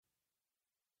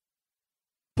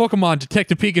Pokemon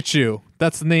Detective Pikachu.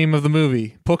 That's the name of the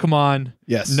movie. Pokemon.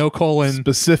 Yes. No colon.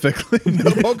 Specifically. No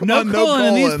Pokemon, No no colon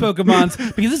in these colon.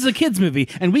 Pokemons because this is a kid's movie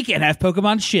and we can't have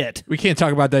Pokemon shit. We can't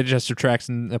talk about digestive tracts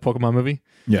in a Pokemon movie.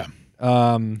 Yeah.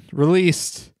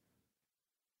 Released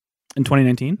In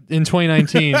 2019? in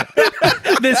 2019.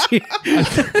 This year. I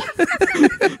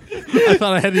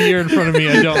thought I had the year in front of me.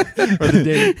 I don't. Or the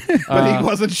date. But he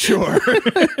wasn't sure.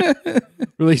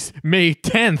 Released May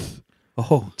 10th,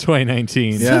 Oh,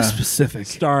 2019. Yeah. so specific.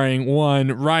 Starring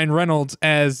Ryan Reynolds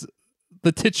as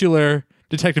the titular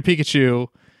Detective Pikachu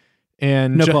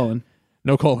and No colon.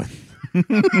 No colon.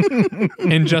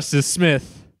 And Justice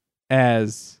Smith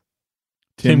as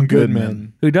Tim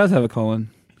Goodman. Who does have a colon?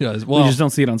 Yes, We well, just don't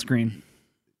see it on screen.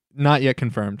 not yet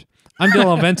confirmed. I'm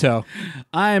Dylan Vento,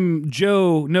 I'm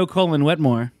Joe No Colon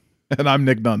Wetmore. And I'm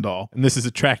Nick Dundahl. and this is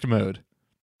Attract Mode.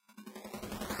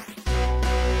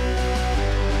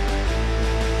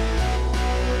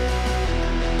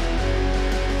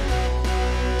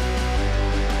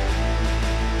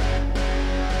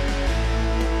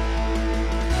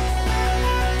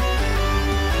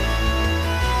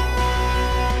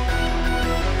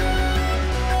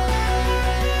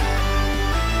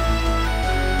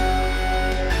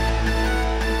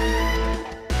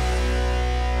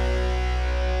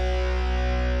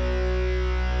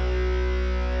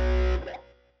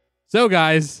 So,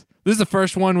 guys, this is the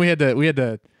first one we had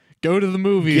to go to the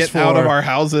movies Get for. out of our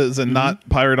houses and not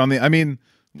pirate on the... I mean,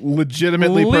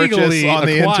 legitimately purchase Legally on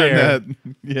the acquire. internet.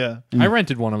 Yeah. I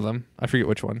rented one of them. I forget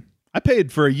which one. I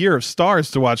paid for a year of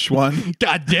Stars to watch one.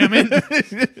 God damn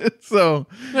it! So,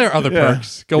 There are other Yeah.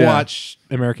 perks. Go Yeah. watch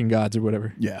American Gods or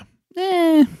whatever. yeah.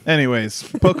 Eh. Anyways,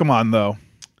 Pokemon, though.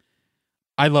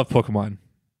 I love Pokemon.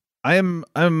 I'm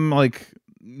like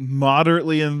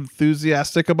moderately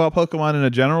enthusiastic about Pokemon in a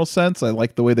general sense. I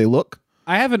like the way they look.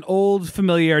 I have an old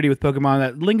familiarity with Pokemon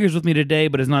that lingers with me today,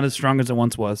 but is not as strong as it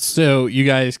once was. So you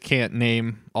guys can't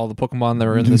name all the Pokemon that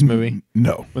were in this movie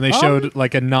No. when they showed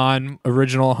like a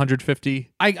non-original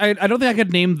 150 I don't think I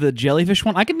could name the jellyfish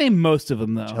one. I could name most of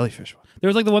them though. jellyfish one. There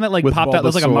was like the one that like With popped out. There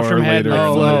was like a Bulbasaur mushroom head. later like, in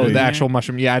the floated. movie. The actual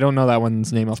mushroom. Yeah, I don't know that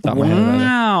one's name off the top of my head. either.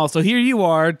 Wow. So here you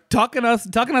are talking us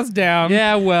down.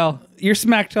 Yeah, well, Your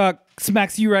smack talk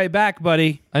smacks you right back,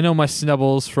 buddy. I know my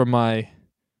Snubbles from my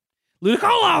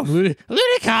Ludicolo.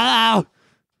 Ludicolo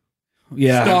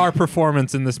Yeah. star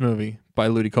performance in this movie by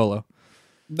Ludicolo.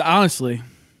 Honestly,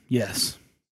 yes.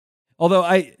 Although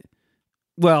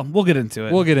we'll get into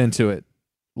it. We'll get into it.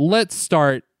 Let's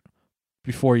start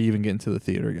before you even get into the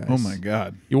theater, guys. Oh my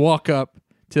God. You walk up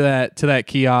to that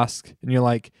kiosk and you're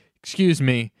like, "Excuse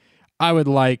me, I would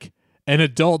like an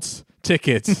adult's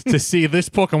tickets to see this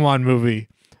Pokemon movie."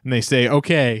 And they say,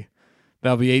 "Okay,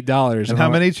 that'll be $8." And how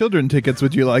many children tickets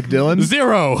would you like, Dylan?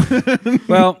 0.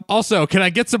 well, Also, can I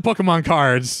get some Pokemon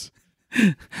cards?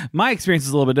 my experience is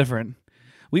a little bit different.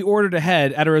 We ordered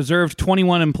ahead at a reserved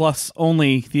 21 and plus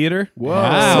only theater. Whoa.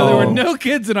 Wow. So there were no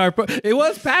kids in our... It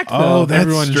was packed, though. Oh, that's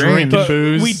Everyone strange. drinking But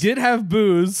booze. we did have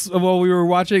booze while we were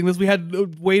watching this. We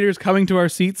had waiters coming to our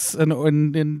seats, and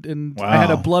I had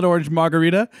a Wow. blood orange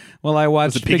margarita while I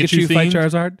watched it Pikachu Pikachu fight themed?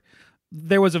 Charizard.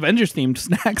 There was Avengers-themed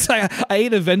snacks. I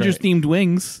ate Avengers-themed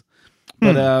wings,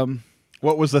 but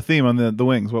What was the theme on the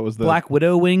wings? What was the... Black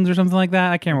Widow wings or something like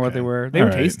that. I can't remember what they were. They All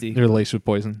were right. tasty. They're laced with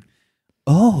poison.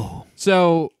 Oh.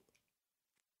 So,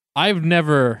 I've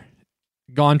never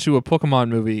gone to a Pokemon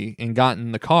movie and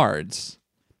gotten the cards.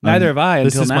 Neither have I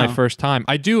This until is now. my first time.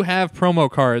 I do have promo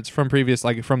cards from previous,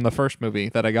 like from the first movie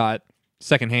that I got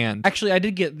secondhand. Actually, I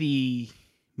did get the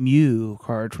Mew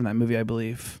card from that movie, I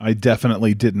believe. I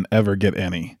definitely didn't ever get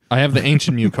any. I have the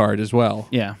Ancient Mew card as well.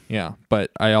 Yeah. Yeah, but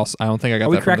I don't think I got. Are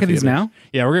we that from the cracking these theaters. now?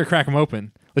 Yeah, we're gonna crack them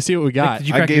open. Let's see what we got. Did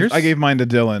you crack yours? I gave mine to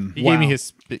Dylan. He gave me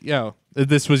his.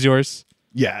 This was yours.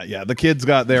 Yeah. The kids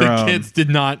got their The own. kids did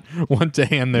not want to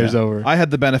hand theirs Yeah. over. I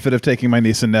had the benefit of taking my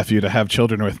niece and nephew to have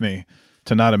children with me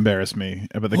to not embarrass me.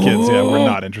 But the kids, were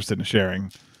not interested in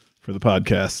sharing for the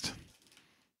podcast.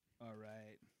 All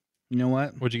right. You know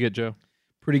what? What'd you get, Joe?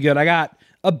 Pretty good. I got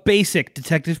a basic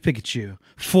Detective Pikachu,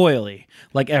 foily,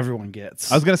 like everyone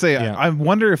gets. I was going to say, Yeah. I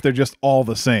wonder if they're just all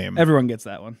the same. Everyone gets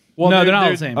that one. Well, no, they're- they're not all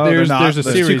they're- the same. Oh, they're There's not? a There's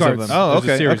two series of cards. them. Oh, There's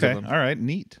a okay. series Okay. of them. All right.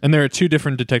 Neat. And there are 2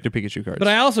 different Detective Pikachu cards. But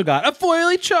I also got a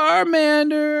foily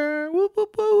Charmander. Woo, woo,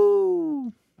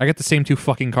 woo. I got the same 2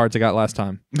 fucking cards I got last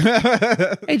time.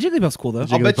 Hey, Jigglypuff's cool, though.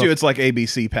 I'll bet you it's like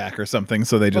ABC pack or something,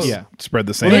 so they just yeah. spread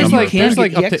the same Well, there's number. like there's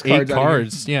like Can't up get to EX 8 cards out of here.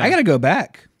 cards. Yeah, I got to go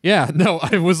back. Yeah, no,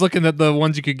 I was looking at the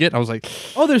ones you could get. I was like,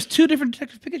 Oh, there's 2 different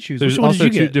Detective Pikachus. there's Which one also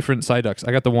did you 2 get? different Psyducks.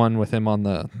 I got the one with him on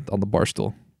the bar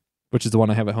stool, which is the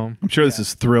one I have at home. I'm sure this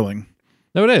is thrilling.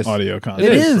 audio It is. content. It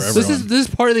for is. everyone. This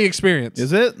is part of the experience.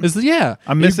 Is it? Yeah.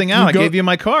 I'm missing out. I gave you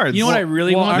my cards. You know what I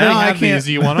really well, want? I No, already I have can't. these.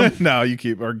 Do you want them? No, you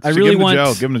keep. Or I should really give them want- to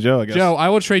Joe. Give them to Joe. I guess. Joe, I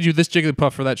will trade you this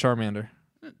Jigglypuff for that Charmander.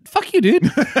 Fuck you, dude.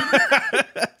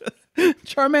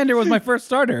 Charmander was my first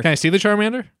starter. Can I see the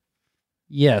Charmander?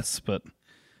 Yes, but I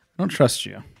don't trust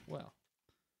you. Well,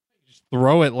 just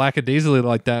throw it lackadaisically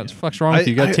like that. What the fuck's wrong with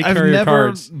you? You gotta take I've care of your never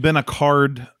cards. been a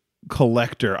card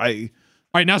collector. All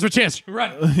right, now's your chance.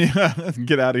 Run. Yeah,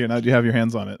 get out of here now. Do you have your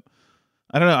hands on it?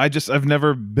 I don't know. I've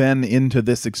never been into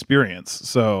this experience.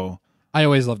 So I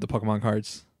always loved the Pokemon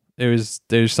cards. There's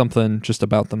something just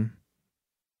about them.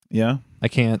 yeah, I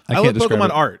can't I love describe Pokemon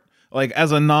it. art. Like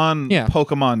as a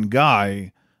non-Pokemon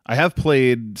guy, I have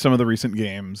played some of the recent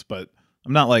games, but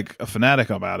I'm not like a fanatic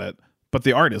about it. But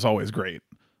the art is always great.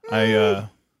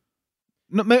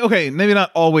 Okay, maybe not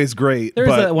always great. There's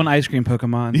but that one ice cream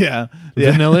Pokemon. yeah.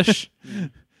 Vanillish.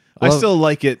 I Love- still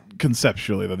like it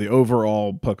conceptually, though, the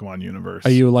overall Pokemon universe.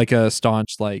 Are you like a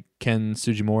staunch like Ken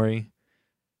Sugimori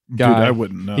Dude, guy? I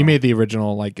wouldn't know. He made the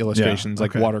original like illustrations,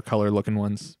 like okay. watercolor looking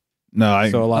ones. no,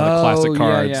 So a lot of classic Oh, yeah,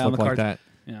 cards yeah, on look the like cards. that.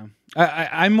 Yeah.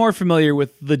 I'm more familiar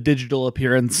with the digital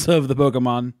appearance of the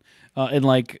Pokemon in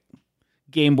like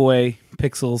Game Boy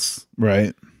pixels.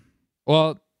 right.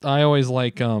 Well, I always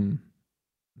like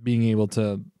being able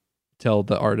to tell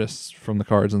the artists from the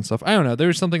cards and stuff. I don't know.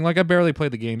 There's something like I barely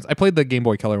played the games. I played the Game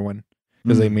Boy Color one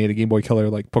because they made a Game Boy Color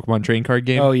like Pokemon trading card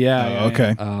game. Oh yeah. yeah,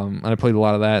 Okay. And I played a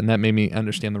lot of that, and that made me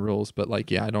understand the rules. But like,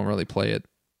 yeah, I don't really play it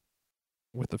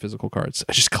with the physical cards.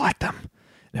 I just collect them.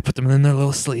 And I put them in their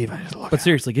little sleeve. I just look. But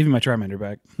seriously, give me my Charmander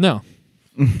back. No,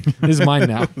 this is mine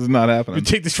now. This is not You happening.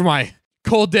 take this from my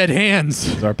cold dead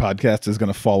hands. Our podcast is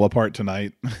going to fall apart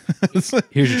tonight. It's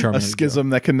Here's your Charmander. a schism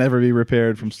that can never be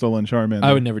repaired from stolen Charmander.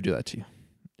 I would never do that to you.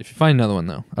 If you find another one,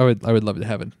 though, I would love to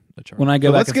have a Charmander. When I go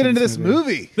So back let's and get see into this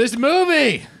movie. This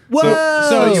movie. Whoa!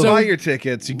 So you So- buy your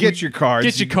tickets, you get your cards,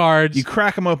 Get your cards. you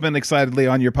crack them open excitedly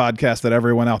on your podcast that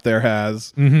everyone out there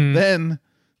has. Mhm. Then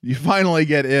you finally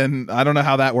get in. I don't know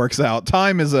how that works out.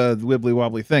 Time is a wibbly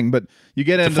wobbly thing, but you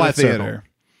get into the flat circle. theater,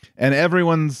 and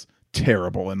everyone's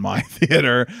terrible in my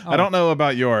theater. I don't know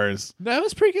about yours. That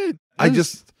was pretty good.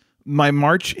 My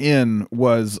march in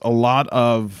was a lot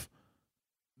of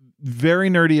very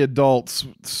nerdy adults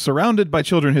surrounded by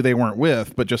children who they weren't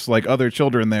with, but just like other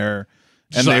children there.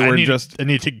 And they were just I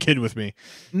need to take a kid with me.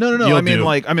 no. You'll I mean, do.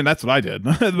 like, that's what I did.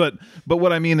 but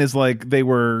what I mean is like they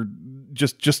were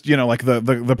just like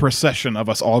the procession of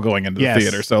us all going into the Yes.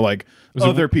 theater. So like was a-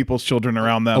 other people's children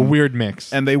around them, A weird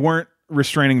mix. and they weren't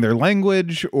restraining their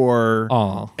language or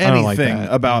Oh, I don't like anything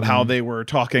that. about how they were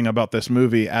talking about this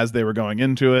movie as they were going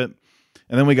into it.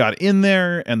 And then we got in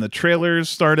there and the trailers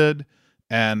started.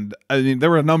 And I mean, there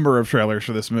were a number of trailers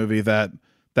for this movie that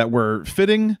were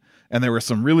fitting. And there were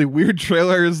some really weird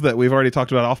trailers that we've already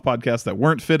talked about off podcast that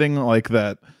weren't fitting, like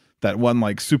that one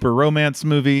like super romance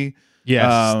movie.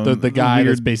 Yes, the guy that's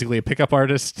weird- basically a pickup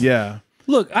artist. Yeah.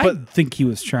 Look, I But- think he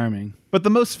was charming. But the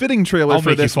most fitting trailer I'll for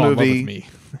make you this fall in love movie, with me.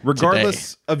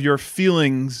 regardless of your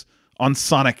feelings on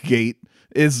Sonic Gate,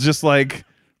 is just like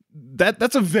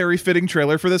that's a very fitting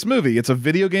trailer for this movie. It's a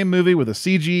video game movie with a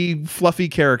CG fluffy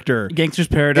character. Gangster's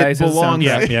Paradise. It is belongs.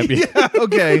 soundtrack. Yeah. Yeah,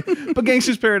 okay. But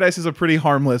Gangster's Paradise is a pretty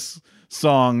harmless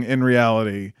song in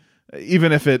reality.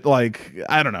 Even if it like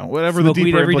I don't know, whatever Smoke the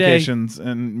weed deeper every day. implications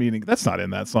and meaning. That's not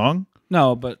in that song.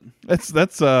 No, but That's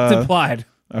it's implied.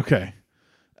 okay.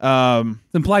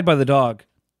 It's implied by the dog.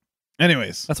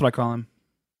 Anyways, That's what I call him.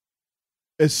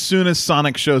 as soon as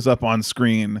Sonic shows up on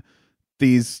screen,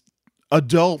 these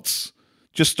adults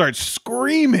just start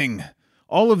screaming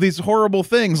all of these horrible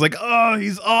things like, oh,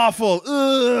 he's awful,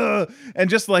 ugh, and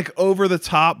just like over the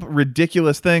top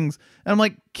ridiculous things. And I'm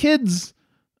like, kids,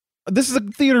 this is a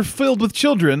theater filled with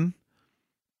children.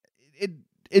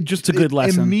 It just It's a good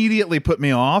lesson. immediately put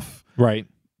me off Right.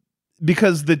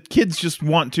 because the kids just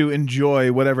want to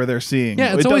enjoy whatever they're seeing.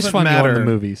 Yeah, it's It always doesn't fun matter. going to the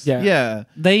movies. Yeah. Yeah.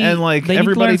 They And like they need to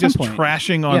learn everybody at some just point.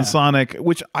 trashing on Yeah. Sonic,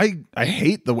 which I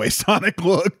hate the way Sonic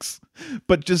looks,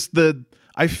 but just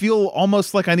I feel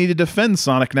almost like I need to defend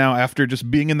Sonic now after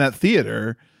just being in that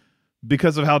theater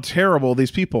because of how terrible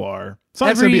these people are.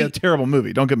 Sonic's gonna be Every- a terrible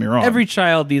movie. Don't get me wrong. Every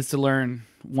child needs to learn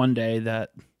one day that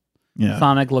yeah.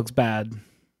 Sonic looks bad.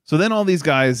 So then all these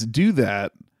guys do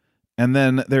that, and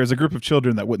then there's a group of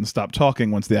children that wouldn't stop talking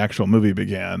once the actual movie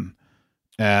began,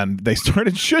 and they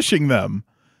started shushing them.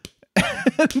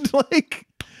 And like,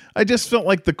 I just felt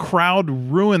like the crowd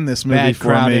ruined this movie Bad for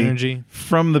crowd me energy.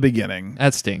 from the beginning,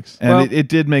 That stinks. and Well- it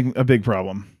did make a big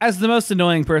problem. As the most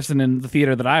annoying person in the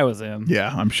theater that I was in,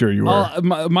 Yeah, I'm sure you were.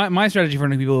 my strategy for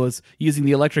people was using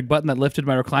the electric button that lifted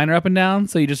my recliner up and down.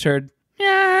 So you just heard,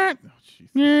 yeah.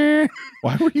 Eh,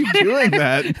 Why were you doing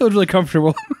that? it was really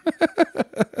comfortable.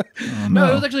 Oh, No,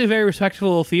 it was actually a very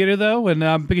respectful theater though. When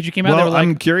Pikachu came out, they Well, were like,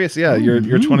 I'm curious. Yeah, your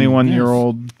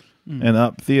 21-year-old yes. and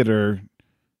up theater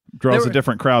draws They a were-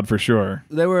 different crowd for sure.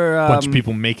 there were Bunch of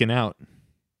people making out.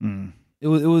 Mm. It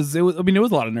was. I mean, it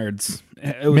was a lot of nerds.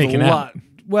 It was Making a out. lot.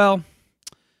 Well,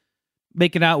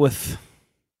 making out with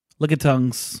lick of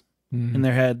tongues in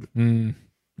their head. Mm.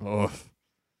 Oh.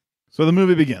 So the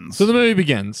movie begins. So the movie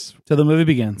begins. So the movie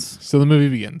begins.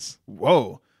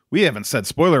 Whoa, we haven't said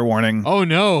spoiler warning. Oh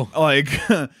no, Like,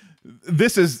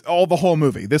 this is all the whole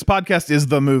movie. This podcast is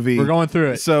the movie. we're going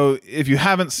through it. So if you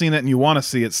haven't seen it and you want to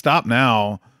see it, stop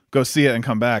now, go see it, and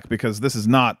come back, because this is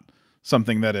not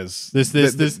something that is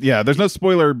This- yeah. There's no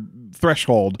spoiler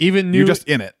threshold. Even new, You're just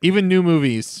in it. even new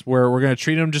movies where we're gonna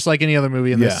treat them just like any other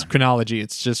movie in this Yeah. chronology.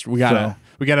 It's just we gotta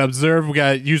observe. We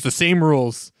gotta use the same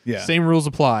rules. Yeah. Same rules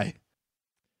apply.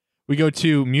 We go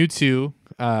to Mewtwo,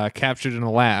 captured in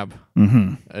a lab,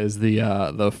 Mm-hmm. is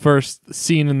the first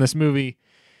scene in this movie,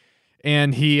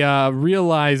 and he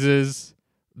realizes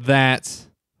that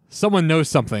someone knows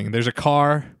something. There's a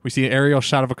car. We see an aerial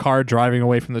shot of a car driving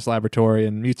away from this laboratory,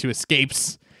 and Mewtwo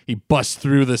escapes. He busts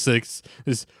through this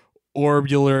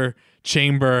orbular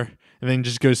chamber, and then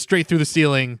just goes straight through the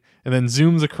ceiling, and then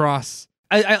zooms across.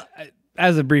 I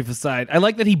as a brief aside, I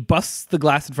like that he busts the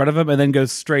glass in front of him and then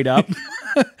goes straight up.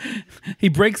 He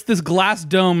breaks this glass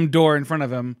dome door in front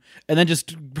of him and then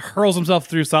just hurls himself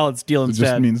through solid steel It just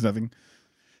instead. means nothing.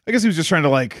 I guess he was just trying to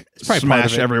like probably part of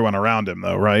smash it. everyone around him,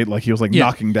 though, right? Like he was like Yeah.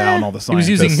 knocking down all the He was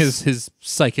scientists. using his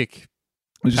psychic.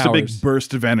 It was just a big powers.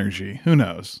 burst of energy. Who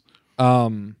knows?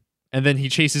 And then he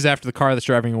chases after the car that's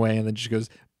driving away, and then just goes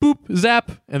boop,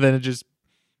 zap, and then it just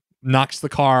knocks the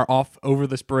car off over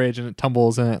this bridge, and it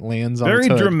tumbles and it lands on Very its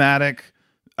hood. dramatic.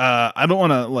 I don't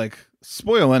want to like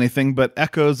spoil anything, but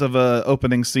echoes of a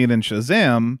opening scene in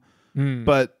Shazam. Mm.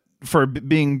 But for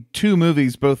being two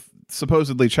movies, both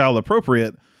supposedly child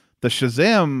appropriate, the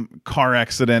Shazam car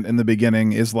accident in the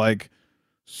beginning is like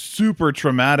super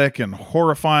traumatic and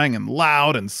horrifying and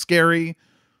loud and scary.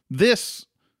 This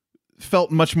felt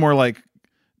much more like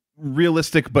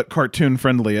realistic but cartoon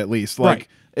friendly, at least. Like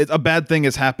Right. a bad thing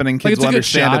is happening. Like Kids it's will a good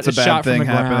understand shot. it's a bad shot from thing the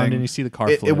ground, happening. and you see the car.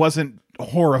 It flip. wasn't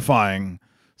horrifying.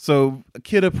 So, a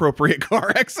kid appropriate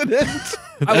car accident.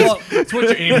 That's what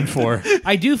you're aiming for.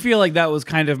 I do feel like that was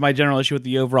kind of my general issue with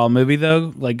the overall movie,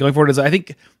 though. Like going forward, is I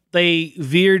think they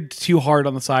veered too hard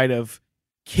on the side of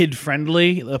kid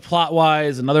friendly, plot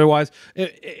wise and otherwise.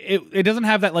 It doesn't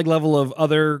have that like level of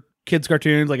other kids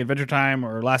cartoons like Adventure Time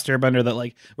or Last Airbender that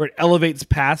like where it elevates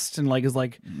past and like is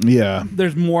like Yeah.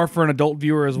 there's more for an adult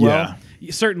viewer as well.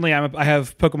 Certainly, I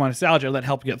have Pokemon nostalgia that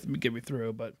helped get me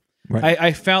through, but. Right.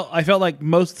 I felt like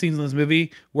most scenes in this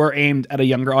movie were aimed at a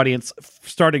younger audience,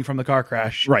 starting from the car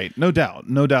crash. Right. No doubt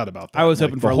about that. I was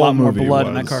Like, hoping the for a whole lot more movie blood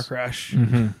in that was- car crash.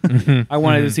 Mm-hmm. I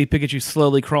wanted to see Pikachu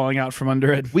slowly crawling out from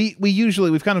under it. We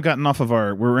usually we've kind of gotten off of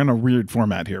we're in a weird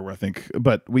format here, I think,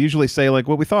 but we usually say like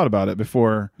what we thought about it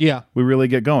before Yeah. we really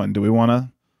get going. Do we want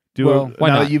to do Well, it why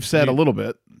now not? that you've said a little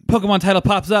bit? Pokemon title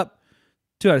pops up.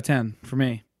 2 out of 10 for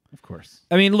me. Of course.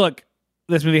 I mean, look,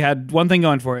 this movie had one thing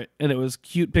going for it, and it was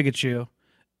cute Pikachu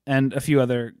and a few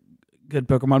other good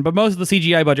Pokemon, but most of the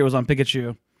CGI budget was on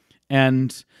Pikachu.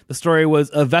 And the story was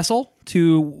a vessel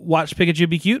to watch Pikachu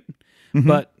be cute,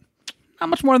 but not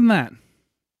much more than that.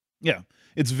 Yeah.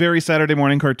 It's very Saturday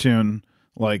morning cartoon.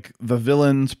 Like the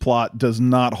villain's plot does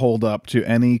not hold up to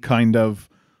any kind of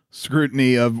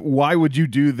scrutiny of why would you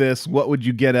do this? What would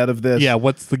you get out of this? Yeah.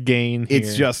 What's the gain? It's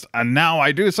here? just, and now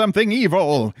I do something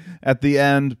evil at the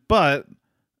end. But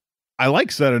I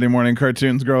like Saturday morning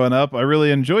cartoons growing up. I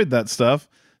really enjoyed that stuff.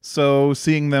 So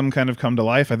seeing them kind of come to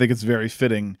life, I think it's very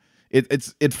fitting.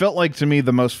 It felt like to me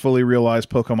the most fully realized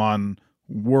Pokemon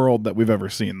world that we've ever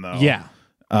seen, though. Yeah.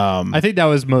 I think that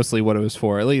was mostly what it was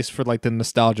for. At least for like the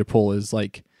nostalgia pull is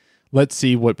like, let's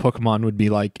see what Pokemon would be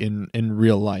like in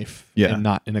real life, Yeah. and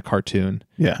not in a cartoon.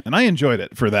 Yeah, and I enjoed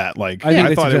it for that. Like, I think I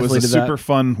they thought it was a successfully did that. super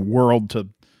fun world to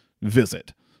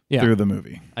visit Yeah. through the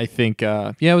movie. I think,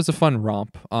 it was a fun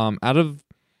romp. Out of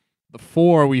the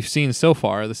 4 we've seen so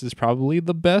far, this is probably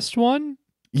the best one.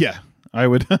 Yeah, I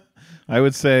would, I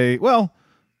would say. Well,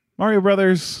 Mario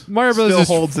Brothers Still still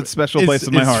holds its special place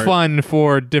in my it's heart. fun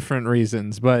for different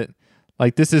reasons, but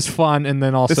like this is fun, and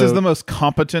then also This is the most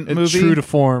competent movie. true to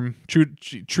form, true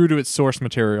to its source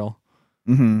material.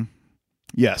 Mm-hmm.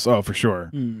 Yes. Oh, for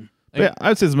sure. Yeah, I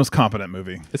would say it's the most competent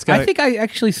movie. It's got I think I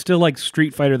actually still like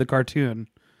Street Fighter the cartoon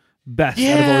best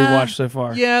out of what we watched so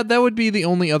far. Yeah, that would be the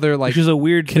only other like Which is a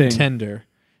weird thing. contender.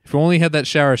 If we only had that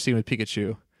shower scene with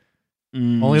Pikachu,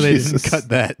 only they Jesus. didn't cut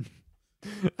that.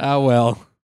 Ah well.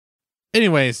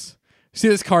 Anyways, see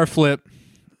this car flip,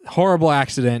 horrible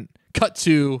accident. Cut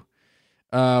to,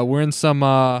 we're in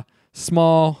some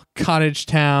small cottage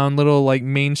town, little like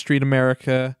Main Street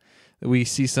America. We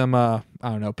see some I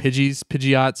don't know,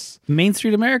 Pidgeots. Main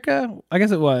Street America? I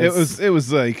guess it was. It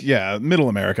was like middle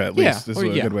America at least is a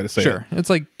good way to say sure. it. It's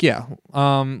like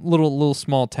little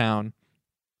small town.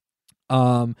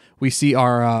 We see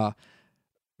our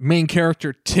main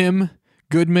character Tim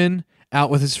Goodman out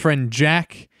with his friend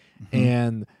Jack,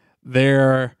 and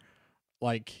they're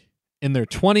like in their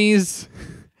 20s.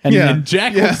 And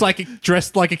Jack looks like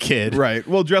dressed like a kid. Right.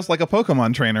 Well, dressed like a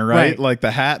Pokemon trainer, right? Like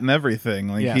the hat and everything.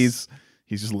 Like he's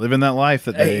just living that life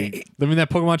that they living that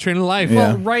Pokemon trainer life.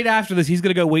 Well, right after this, he's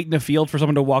gonna go wait in a field for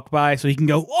someone to walk by, so he can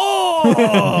go,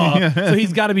 oh! So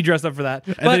he's got to be dressed up for that.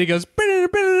 And then he goes.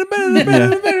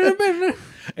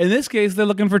 In this case, they're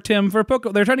looking for Tim for a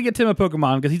Pokemon. They're trying to get Tim a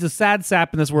Pokemon because he's a sad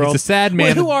sap in this world. He's a sad man.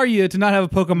 Wait, who are you to not have a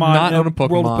Pokemon? Not in own a Pokemon.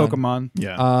 World of Pokemon.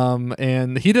 Yeah.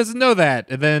 And he doesn't know that.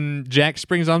 And then Jack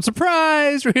springs on,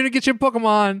 surprise! We're here to get you a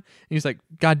Pokemon. And he's like,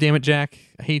 God damn it, Jack!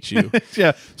 I hate you.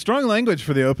 Yeah. Strong language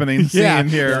for the opening scene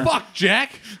here. Fuck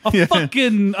Jack.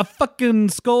 A fucking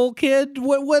skull kid.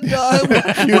 What is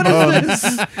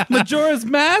this? Majora's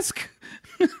Mask.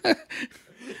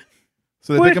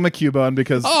 So they pick him a Cubone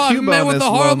because I'm Cubone met with is a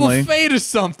horrible lonely. fate or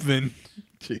something.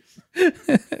 Jeez.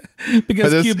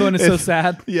 Because But Cubone is so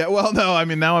sad. Yeah, well, no, I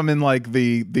mean now I'm in like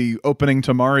the opening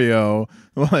to Mario,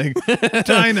 like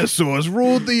dinosaurs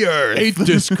ruled the earth. Ain't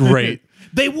this great?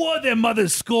 They wore their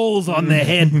mother's skulls on their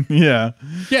head. Yeah,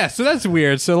 Yeah, so that's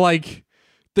weird. So like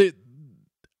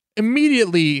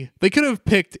immediately they could have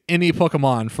picked any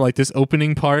Pokemon for like this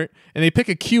opening part, and they pick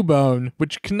a Cubone,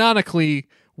 which canonically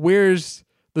wears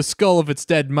the skull of its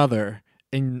dead mother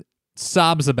and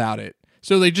sobs about it.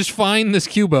 So they just find this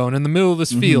Cubone in the middle of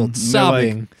this field, They're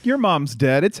sobbing. like, your mom's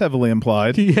dead. It's heavily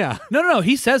implied. Yeah. No.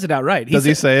 He says it outright. Does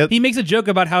he say it? He makes a joke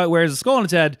about how it wears a skull on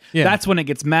its head. Yeah. That's when it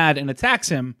gets mad and attacks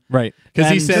him. Right. Because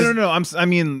he And- says, No. I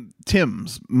mean,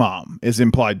 Tim's mom is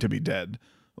implied to be dead.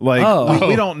 Like Oh.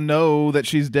 we don't know that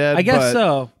she's dead. I guess but,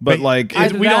 so. But like,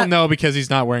 Either we that- don't know because he's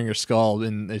not wearing her skull,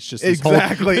 and it's just this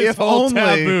exactly. Whole, this If whole only,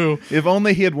 taboo, if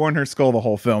only he had worn her skull the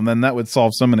whole film, then that would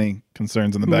solve so many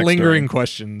concerns in the backstory. lingering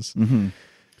questions.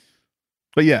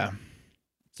 But yeah,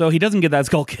 So he doesn't get that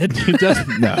skull kid. He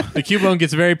doesn't. no. The Cubone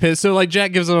gets very pissed. So like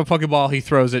Jack gives him a Pokeball, he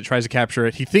throws it, tries to capture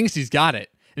it. He thinks he's got it,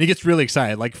 and he gets really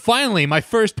excited. Like, finally, my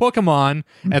first Pokemon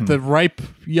at the ripe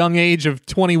young age of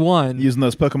 21. Using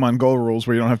those Pokemon Go rules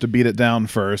where you don't have to beat it down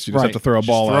first. You just have to throw a Just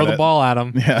ball throw at the it. ball at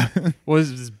him. Yeah. What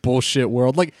is this bullshit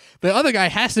world? Like, the other guy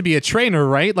has to be a trainer,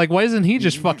 right? Like, why doesn't he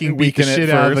just fucking beat the Weaken it shit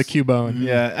out of the first. Cubone?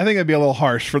 Yeah. I think it'd be a little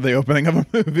harsh for the opening of a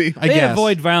movie. I They guess.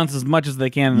 avoid violence as much as they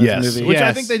can in this Yes. movie. Which I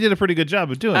Yes. think they did a pretty good job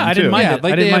of doing. I too. didn't mind Yeah, it.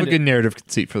 like I they didn't have a mind good it. narrative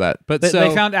conceit for that. But They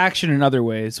found action in other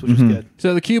ways, which was good.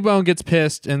 So the Cubone gets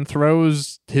pissed and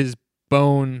throws his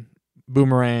bone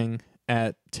boomerang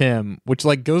at Tim, which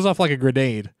like goes off like a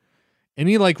grenade.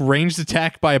 Any like ranged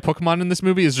attack by a Pokemon in this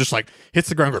movie is just like hits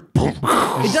the ground, goes boom.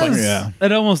 It does. yeah.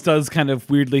 It almost does kind of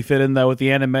weirdly fit in though with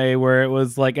the anime, where it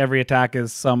was like every attack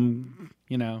is some,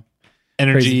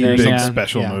 Energy Crazy or thing, Big something. yeah.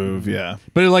 special Yeah. move. Yeah.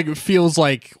 But it like feels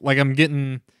like I'm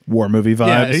getting War movie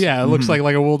vibes. yeah. It looks like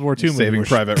a World War II movie. Saving where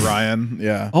Private Ryan.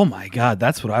 Yeah. Oh my god,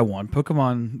 that's what I want.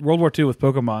 Pokemon World War II with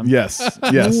Pokemon. Yes.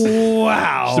 Yes.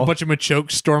 Wow. just a bunch of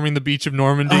Machoke storming the beach of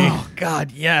Normandy. Oh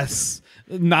god, yes.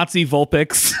 Nazi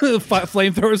Vulpix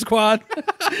flamethrower squad.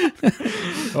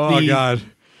 Oh, the- God.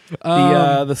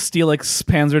 The Steelix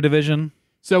Panzer Division.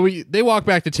 So they walk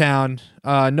back to town,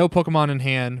 no Pokemon in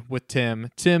hand with Tim.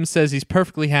 Tim says he's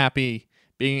perfectly happy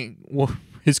being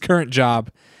his current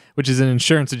job, which is an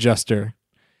insurance adjuster.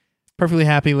 Perfectly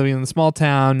happy living in the small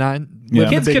town, not living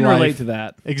Kids the big can life. relate to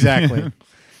that. Exactly.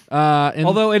 And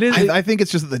Although it is I think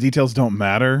it's just that the details don't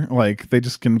matter. Like they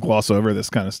just can gloss over this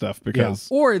kind of stuff because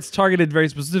or it's targeted very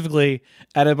specifically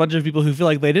at a bunch of people who feel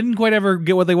like they didn't quite ever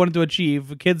get what they wanted to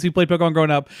achieve. Kids who played Pokemon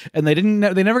growing up, and they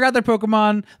never got their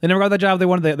Pokemon. They never got the job they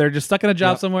wanted. They're just stuck in a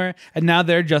job somewhere, and now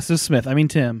they're Justice Smith. I mean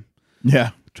Tim,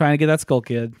 yeah. trying to get that Skull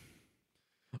Kid.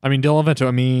 I mean, Dylan Vento.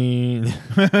 I mean,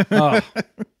 Oh,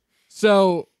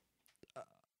 so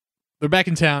they're back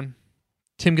in town.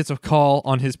 Tim gets a call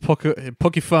on his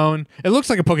Pokephone. It looks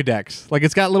like a Pokedex. Like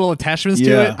it's got little attachments to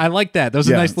Yeah. it. I like that. That was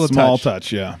Yeah, a nice little small touch.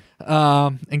 touch. Yeah.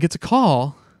 And gets a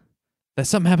call that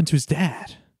something happened to his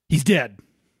dad. he's dead.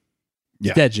 He's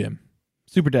Yeah. dead, Jim.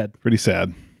 Super dead. Pretty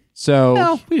sad. So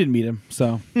No, we didn't meet him,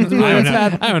 so I don't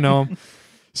know. I don't know him.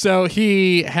 So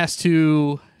he has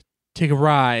to take a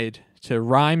ride to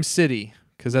Rhyme City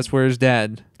because that's where his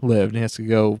dad lived. And he has to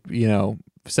go,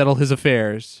 settle his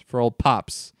affairs for old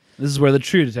Pops. This is where the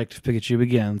true Detective Pikachu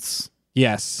begins.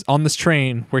 Yes, on this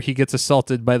train where he gets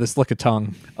assaulted by this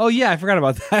Lickitung. Oh yeah, I forgot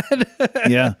about that.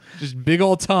 Yeah. Just big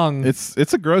old tongue. It's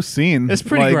a gross scene. It's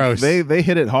pretty Like, gross. They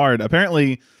hit it hard.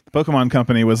 Apparently, the Pokemon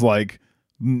Company was like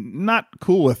not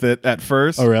cool with it at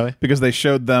first. Oh, really? Because they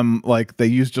showed them like they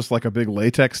used just like a big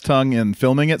latex tongue in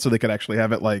filming it, so they could actually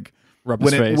have it like Rub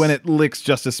when his it face. when it licks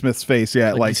Justice Smith's face. Yeah,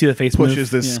 it, Like, like you see the face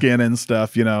pushes move? his Yeah. skin and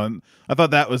stuff. And I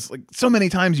thought that was like so many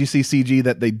times you see CG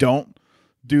that they don't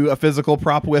do a physical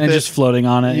prop with and it. just floating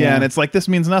on it. Yeah, and it's like this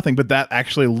means nothing, but that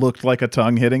actually looked like a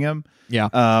tongue hitting him. yeah.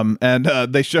 And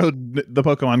they showed the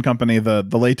Pokemon Company the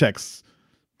latex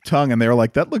tongue, and they were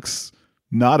like, "That looks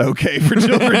not okay for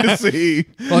children to see."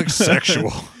 Like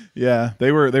sexual. Yeah,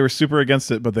 they were super against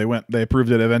it, but they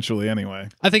approved it eventually anyway.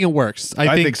 I think it works.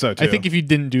 I think so, too. I think if you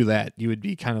didn't do that, you would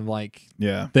be kind of like,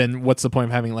 Yeah, then what's the point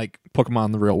of having like Pokemon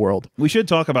in the real world? we should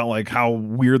talk about like how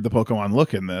weird the Pokemon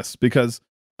look in this because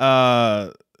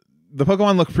the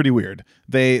Pokemon look pretty weird.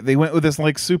 They went with this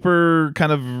like super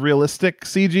kind of realistic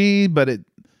CG, but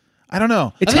I don't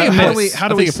know. It's I think hit it and plays- miss. how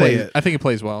do I we think say plays, it? I think it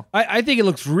plays well. I think it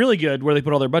looks really good where they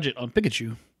put all their budget on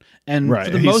Pikachu. And Right,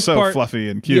 for the he's most so part, fluffy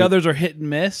and cute. the others are hit and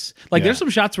miss. Like Yeah. there's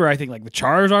some shots where I think like the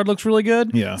Charizard looks really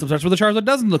good. Yeah. Some shots where the Charizard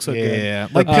doesn't look so good. Yeah.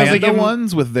 Like because they panda give 'em-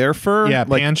 ones with their fur. Yeah,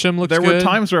 like Pancham looks there were good.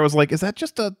 times where I was like, "Is that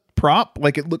just a prop?"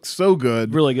 Like it looks so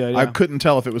good, Really good, I yeah. couldn't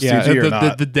tell if it was Yeah, CG or the,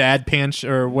 not. the dad Panch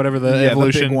or whatever the Yeah, the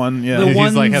evolution big one, yeah. The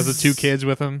he's like has the ones- 2 kids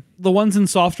with him. The ones in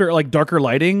softer, like darker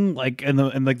lighting, like and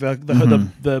like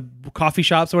the coffee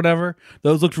shops or whatever,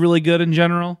 those looked really good in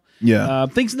general. Yeah.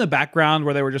 Things in the background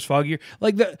where they were just foggier,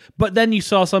 but then you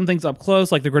saw some things up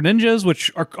close, like the Greninjas,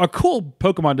 which are cool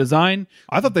Pokemon design.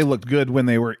 I thought they looked good when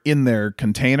they were in their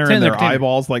container in and their their container.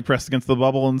 eyeballs like pressed against the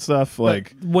bubble and stuff.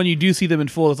 Like, But when you do see them in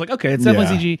full, it's like, okay, it's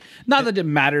definitely Yeah. CG. Not that it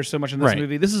matters so much in this Right.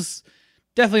 movie. This is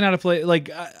definitely not a play. Like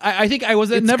I think I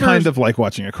was it's never kind of like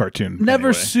watching a cartoon. never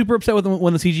anyway. super upset with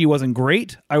when the CG wasn't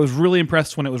great. I was really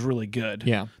impressed when it was really good.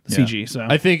 Yeah. The Yeah. CG. So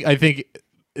I think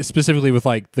specifically with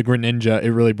like the Greninja,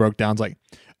 it really broke down. It's like,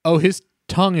 oh, his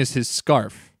tongue is his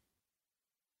scarf.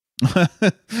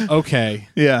 Okay.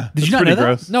 Yeah. Did it's you not pretty know that?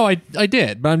 gross. No, I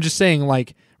did, but I'm just saying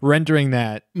like rendering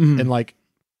that Mhm. in like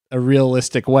a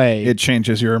realistic way. It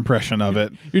changes your impression of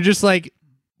it. You're just like,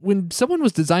 when someone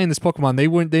was designing this Pokemon, they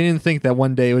didn't think that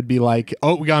one day it would be like,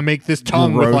 oh, we gotta make this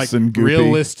tongue with Gross like and goopy.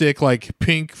 realistic like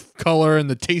pink color and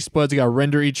the taste buds. You gotta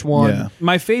render each one. Yeah.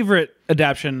 my favorite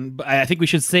adaptation, but I think we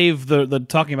should save the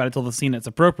talking about it until the scene that's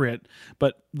appropriate.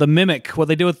 But the Mimic, what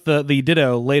they do with the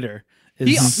Ditto later,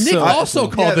 is Nick so also cool.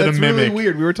 called it a that's mimic. really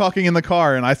weird. We were talking in the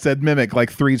car and I said mimic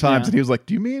like 3 times Yeah. and he was like,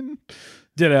 "Do you mean?"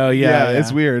 Ditto. Yeah,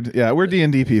 it's weird. Yeah, we're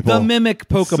D&D people. The Mimic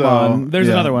Pokemon. So, There's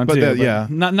yeah, another one but too. that- yeah.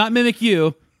 not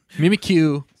Mimikyu.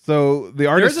 Mimikyu, So the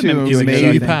artist is a who Mimikyu in made there,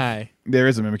 I think. PewDiePie. there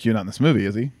is a Mimikyu not in this movie,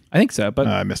 is he? I think so, but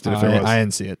I missed it if there was. I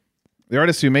didn't see it. The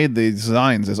artist who made the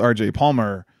designs is RJ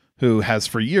Palmer, who has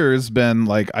for years been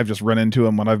like, I've just run into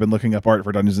him when I've been looking up art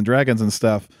for Dungeons and Dragons and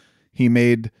stuff. He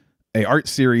made a art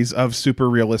series of super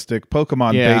realistic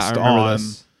Pokemon Yeah, I based remember on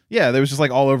this. yeah, there was just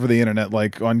like all over the internet,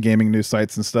 like on gaming news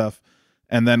sites and stuff.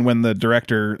 And then when the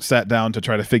director sat down to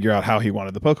try to figure out how he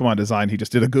wanted the Pokemon design, he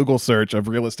just did a Google search of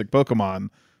realistic Pokemon,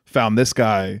 found this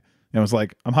guy, and was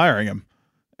like, I'm hiring him.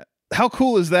 How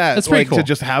cool is that? That's pretty like cool. to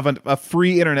just have a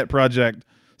free internet project,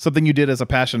 something you did as a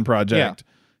passion project,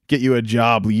 get you a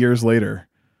job years later.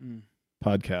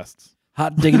 Podcasts.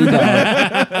 hot diggity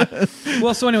dog.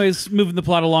 Well, so anyways, moving the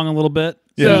plot along a little bit.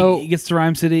 Yeah. So he gets to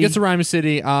Rhyme City. Gets to Rhyme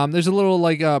City. There's a little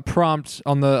like prompt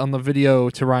on the video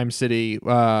to Rhyme City.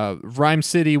 Rhyme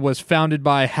City was founded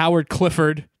by Howard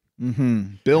Clifford.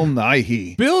 Bill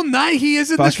Nighy. Bill Nighy is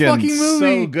in this fucking movie.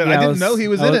 So good. Yeah, I I didn't was- know he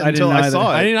was I in was- it I until didn't I either. saw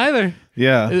I it. didn't either.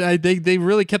 Yeah. They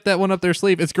really kept that one up their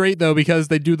sleeve. It's great though because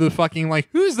they do the fucking like,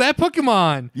 who's that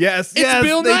Pokemon? Yes, It's yes,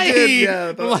 Bill they Nighy. did.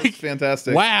 Yeah, that was Like,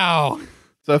 fantastic. Wow.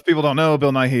 So if people don't know,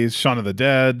 Bill Nighy's Shaun of the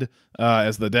Dead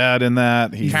as the dad in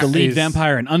that. He's He's the lead He's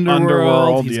vampire in Underworld.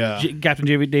 Underworld, He's yeah. Captain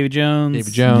David Jones.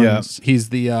 David Jones. He's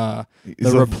the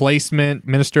He's a- replacement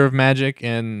Minister of Magic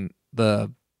in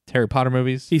the Harry Potter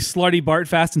movies. He's Slarty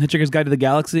Bartfast in Hitchhiker's Guide to the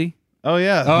Galaxy. Oh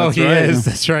yeah. Oh, that's he right. is.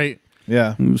 That's right.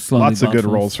 Yeah. Slowly Lots of good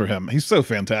Bartfast. roles for him. He's so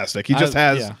fantastic. He just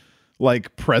has yeah.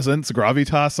 like presence,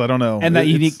 gravitas. I don't know. And that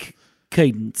It's- unique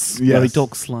cadence where he Yes.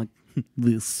 talks like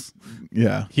this.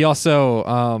 Yeah. He also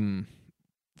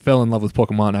fell in love with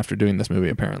Pokemon after doing this movie,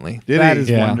 apparently. Did That he? is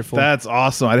Yeah. wonderful. That's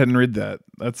awesome. I didn't read that.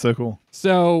 That's so cool.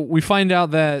 So we find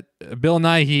out that Bill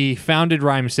Nighy founded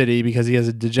Rhyme City because he has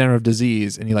a degenerative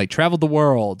disease, and he like traveled the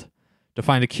world to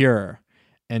find a cure.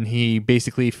 And he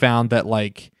basically found that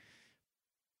like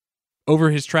over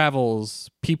his travels,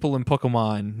 people and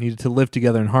Pokemon needed to live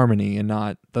together in harmony, and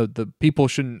not the people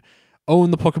shouldn't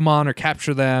own the Pokemon or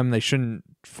capture them. They shouldn't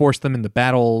force them into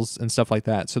battles and stuff like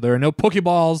that. So there are no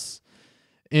Pokeballs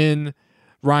in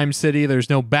Rhyme City. There's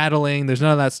no battling. There's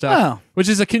none of that stuff, Oh. which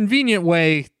is a convenient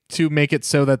way to make it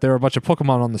so that there are a bunch of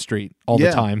Pokemon on the street all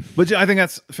the time. But I think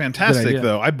that's fantastic, idea.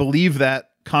 though. I believe that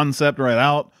concept right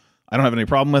out. I don't have any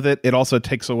problem with it. It also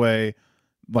takes away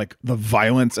like the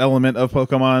violence element of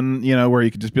Pokemon, where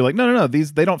you could just be like, no,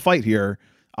 they don't fight here.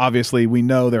 Obviously, we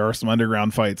know there are some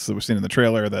underground fights that we've seen in the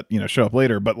trailer that, show up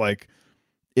later, but like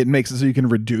it makes it so you can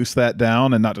reduce that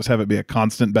down and not just have it be a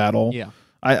constant battle. Yeah.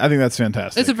 I think that's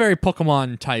fantastic. It's a very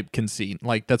Pokemon type conceit.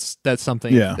 Like that's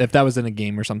something. Yeah. If that was in a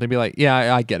game or something, be like,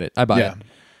 yeah, I get it. I buy Yeah. it.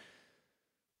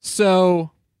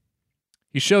 So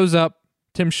he shows up.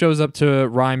 Tim shows up to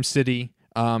Rhyme City.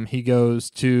 He goes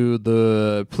to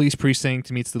the police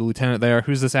precinct, meets the lieutenant there.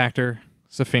 Who's this actor?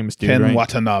 It's a famous dude, Ken right?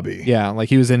 Watanabe. Yeah, like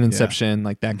he was in Inception,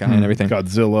 like that guy and everything.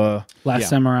 Godzilla. Last Yeah.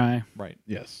 Samurai. Right.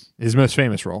 Yes. His most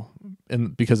famous role,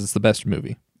 and because it's the best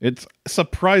movie. It's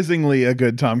surprisingly a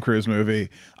good Tom Cruise movie.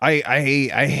 I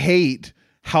hate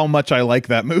how much I like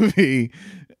that movie,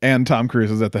 and Tom Cruise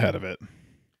is at the head of it.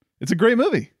 It's a great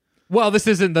movie. Well, this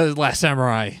isn't the Last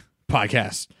Samurai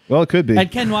podcast. Well, it could be. And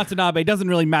Ken Watanabe doesn't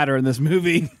really matter in this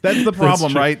movie. That's the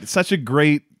problem, true. right? Such a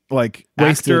great Wasted,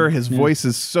 actor. His yeah. voice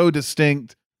is so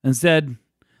distinct. Instead,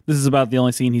 this is about the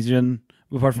only scene he's in,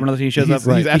 apart from another scene he shows He's,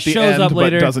 up. he's at he the shows end, up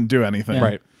later. but doesn't do anything. Yeah.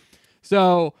 Right.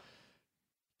 So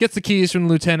gets the keys from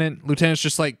the lieutenant. Lieutenant's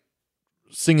just like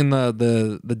singing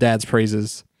the dad's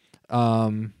praises.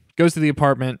 Goes to the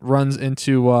apartment, runs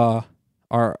into our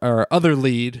other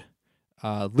lead,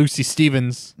 Lucy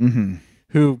Stevens, Mm-hmm.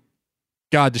 who,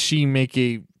 God, does she make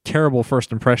a terrible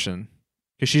first impression?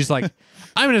 Because she's like,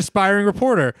 I'm an aspiring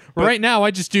reporter. But right now, I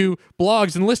just do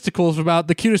blogs and listicles about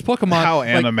the cutest Pokemon. How Like,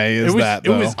 anime is it was, that, It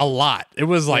was though? a lot. It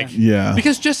was like, Yeah.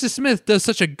 because Justice Smith does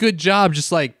such a good job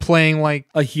just like playing like,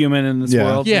 A human in this Yeah.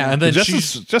 world. yeah, and then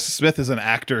Justice she's, Smith is an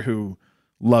actor who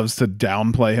loves to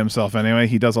downplay himself anyway.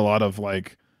 He does a lot of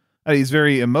he's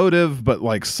very emotive, but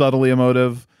like subtly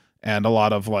emotive, and a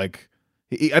lot of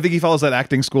I think he follows that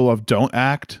acting school of don't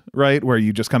act, right? Where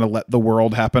you just kind of let the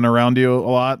world happen around you a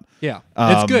lot. yeah.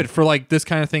 It's good for like this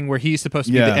kind of thing where he's supposed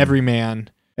to be Yeah. the everyman.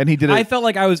 And he did it. I felt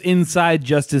like I was inside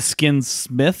Justice Skin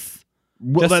Smith.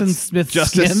 well, Justin that's Smith's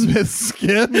Justice skin. Smith's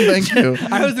skin. Thank you.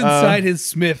 I was inside his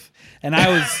Smith, and I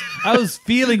was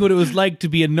feeling what it was like to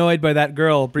be annoyed by that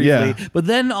girl briefly, Yeah. but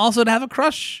then also to have a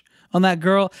crush on that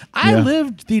girl. I Yeah.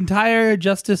 lived the entire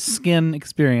Justice Skin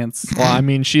experience. Well, I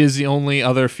mean, she is the only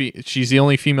other she's the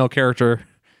only female character.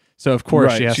 So of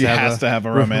course Right, she has to have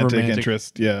a romantic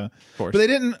interest. Yeah. Of course. But they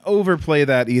didn't overplay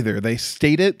that either. They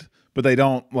state it, but they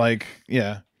don't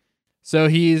yeah. So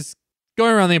he's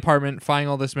going around the apartment, finding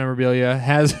all this memorabilia.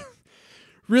 Has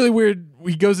really weird.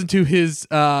 He goes into his.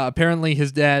 Apparently,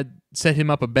 his dad set him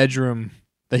up a bedroom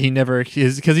that he never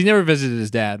because he never visited his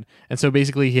dad, and so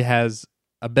basically he has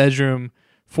a bedroom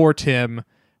for Tim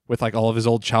with like all of his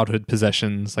old childhood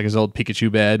possessions, like his old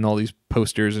Pikachu bed and all these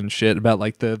posters and shit about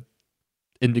like the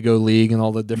Indigo League and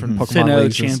all the different Pokemon Sinnoh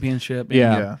leagues. Championship.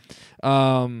 Yeah.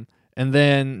 And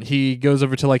then he goes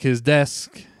over to like his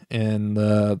desk and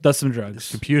the Does some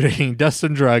drugs. computer. He does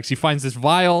some drugs. He finds this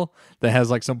vial that has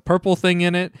like some purple thing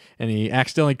in it, and he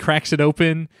accidentally cracks it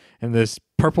open, and this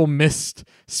purple mist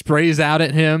sprays out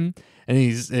at him, and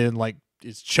he's in like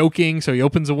it's choking. So he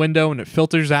opens a window, and it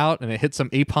filters out, and it hits some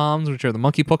Apoms, which are the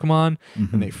monkey Pokemon,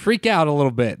 and they freak out a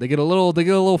little bit. They get a little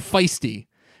feisty,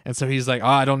 and so he's like, "Oh,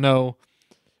 I don't know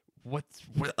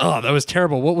oh, that was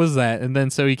terrible. What was that?" And then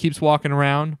so he keeps walking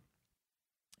around,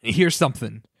 and he hears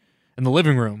something in the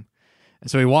living room. And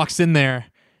so he walks in there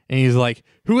and he's like,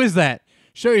 "Who is that?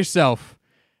 Show yourself."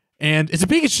 And it's a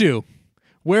Pikachu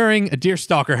wearing a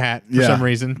Deerstalker hat for some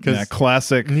reason. Because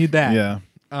classic. need that. Yeah.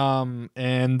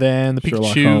 And then the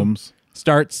Sherlock Pikachu Holmes.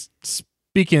 starts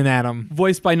speaking at him.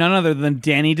 Voiced by none other than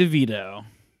Danny DeVito.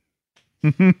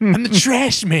 "I'm the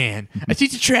trash man. I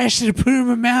take the trash and I put it in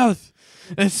my mouth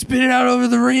and spit it out over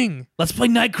the ring." Let's play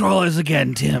Nightcrawlers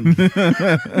again, Tim.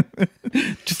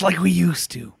 Just like we used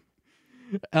to.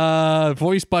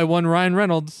 Voiced by one Ryan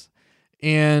Reynolds.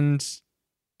 And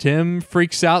Tim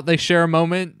freaks out. They share a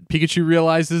moment. Pikachu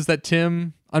realizes that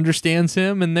Tim understands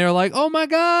him, and they're like, "Oh my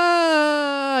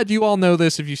god!" You all know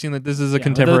this if you've seen that. This is a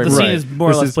contemporary. The scene Right. is more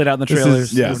or This less is- played out in the This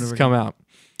trailers. is, Yeah. this has come out.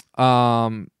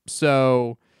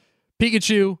 So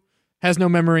Pikachu has no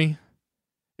memory,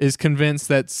 is convinced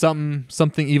that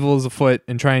something evil is afoot,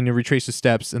 and trying to retrace his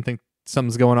steps, and think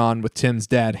something's going on with Tim's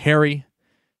dad, Harry.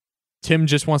 Tim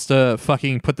just wants to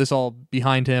fucking put this all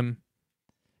behind him.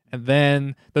 And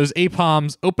then those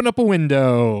Apoms open up a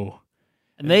window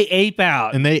And they ape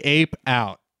out. and they ape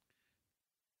out.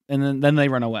 and then they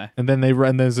run away. And then they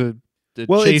run. There's a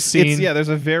Well, chase scene. there's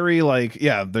a very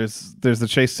there's the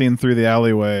chase scene through the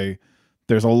alleyway.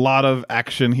 There's a lot of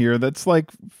action here that's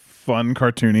like fun,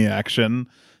 cartoony action.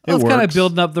 Well, it's kind of works.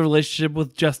 building up the relationship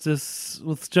with Justice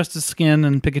Skin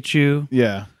and Pikachu.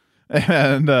 Yeah,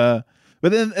 and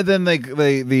but then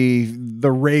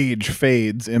the rage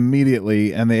fades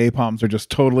immediately, and the Apoms are just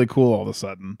totally cool all of a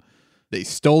sudden. They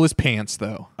stole his pants,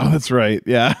 though. Oh, that's right.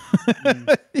 Yeah,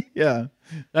 yeah.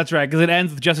 That's right, because it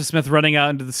ends with Justice Smith running out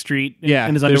into the street in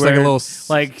his there's underwear. like a little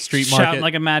street shouting market.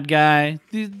 like a mad guy.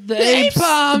 The apes,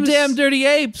 Ape-Poms! the damn dirty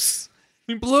apes.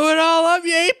 You blew it all up,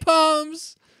 you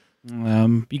Ape-Poms!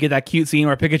 You get that cute scene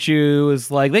where Pikachu is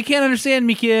like, "They can't understand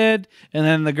me, kid," and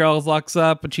then the girl locks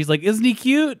up, and she's like, "Isn't he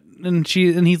cute?" And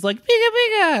he's like, "Pika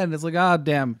Pika," and it's like, "Oh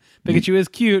damn, Pikachu is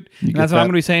cute." And that's what I'm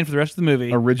that going to be saying for the rest of the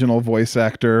movie. Original voice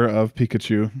actor of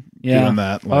Pikachu doing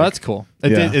that. Oh, that's cool.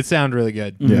 It Yeah. it sounded really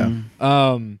good.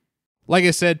 Yeah. Like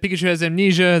I said, Pikachu has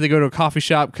amnesia. They go to a coffee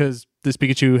shop because this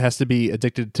Pikachu has to be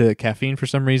addicted to caffeine for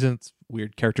some reason. It's a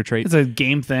weird character trait. It's a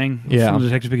game thing. Yeah. From the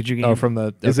Detective Pikachu game. Oh, from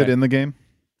the Is it in the game?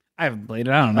 I haven't played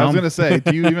it. I don't know. I was gonna say,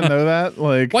 do you even know that?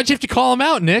 Like, Why'd you have to call him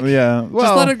out, Nick? yeah. Just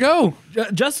Well, let it go.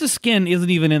 Justice Skin isn't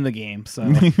even in the game, so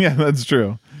yeah, that's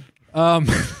true.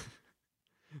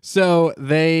 So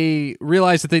they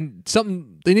realize that they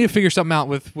need to figure something out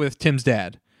with Tim's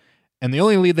dad, and the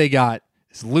only lead they got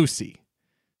is Lucy.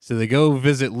 So they go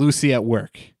visit Lucy at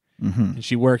work, and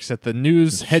she works at the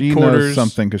news headquarters. She knows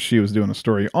something because she was doing a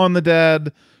story on the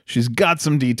dad. She's got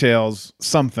some details,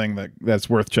 something that's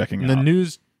worth checking And out. the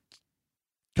news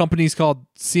company's called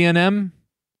CNM,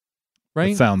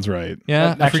 right? That sounds right.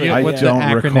 Yeah, I Actually, forget I what the don't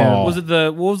acronym. recall.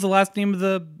 what was the last name of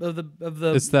the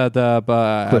It's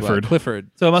the Clifford.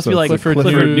 Clifford. so it must So be like Clifford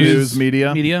News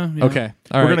Media. Media. Yeah. Okay,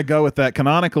 all We're right. gonna go with that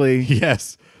canonically.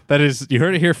 Yes, that is. You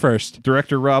heard it here first.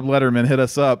 Director Rob Letterman hit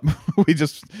us up.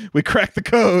 we cracked the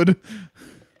code.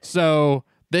 So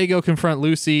they go confront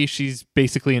Lucy. She's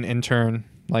basically an intern,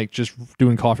 like just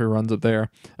doing coffee runs up there.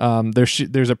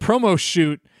 There's a promo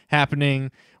shoot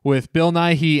happening with Bill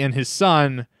Nighy and his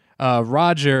son,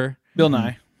 Roger. Bill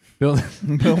Nye. Bill,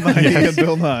 Bill Nye and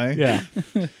Bill Nye. yeah.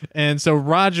 And so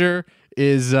Roger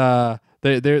is they're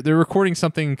recording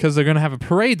something because they're gonna have a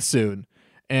parade soon.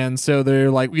 And so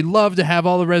they're like, we'd love to have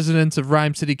all the residents of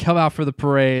Rhyme City come out for the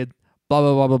parade, blah,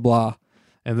 blah, blah, blah, blah.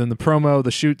 And then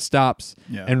the shoot stops,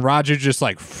 Yeah. and Roger just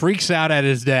like freaks out at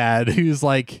his dad. He's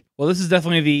like, Well, this is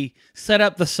definitely the set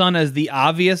up the son as the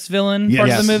obvious villain part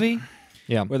of Yes. the movie,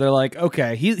 yeah, where they're like,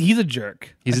 okay, he's a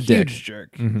jerk. He's a huge dick. jerk.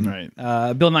 Right.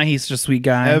 Bill Nighy's just a sweet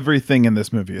guy. Everything in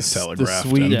this movie is telegraphed,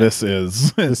 sweet- and this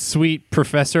is the sweet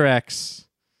Professor X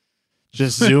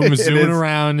just zooming his-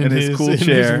 around in his cool in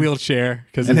chair. his wheelchair.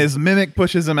 Because and his mimic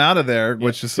pushes him out of there,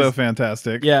 which is so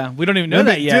fantastic. Yeah, we don't even know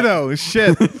Mimic that yet. Ditto,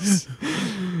 shit.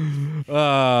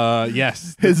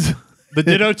 yes. His The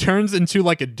Ditto turns into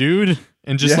like a dude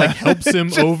and just Yeah. like helps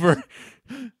him over.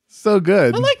 so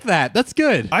good. I like that. That's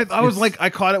good. I was like, I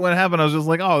caught it when it happened. I was just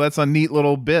like, oh, that's a neat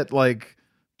little bit. Like,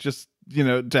 just,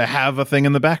 to have a thing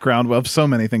in the background of so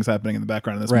many things happening in the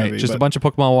background in this right. movie. Just but a bunch of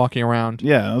Pokemon walking around.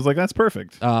 Yeah, I was like, that's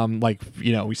perfect. Like,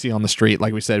 we see on the street,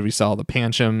 like we said, we saw the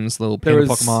Panchams, little There panda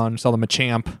was- Pokemon, saw the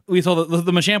Machamp. We saw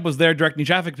the Machamp was there directing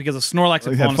traffic because of Snorlax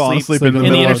He had fallen asleep in the in the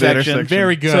middle of the intersection. intersection.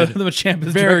 Very good. So the Machamp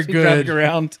is Very directing good. traffic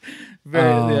around.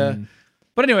 Yeah. Um,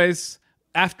 But anyways,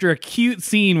 after a cute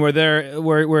scene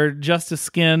where Justice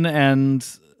Skin and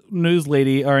News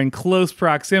Lady are in close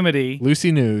proximity,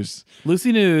 Lucy News.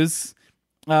 Lucy News,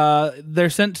 they're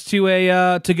sent to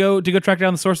go track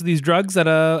down the source of these drugs at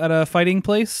a fighting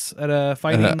place at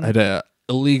At a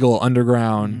illegal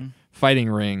underground fighting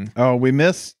ring. Oh, we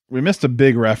missed a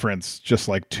big reference just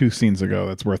like 2 scenes ago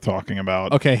that's worth talking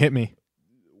about. Okay, hit me.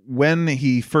 When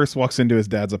he first walks into his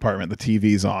dad's apartment, the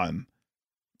TV's on.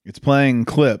 It's playing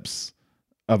clips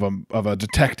of a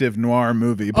detective noir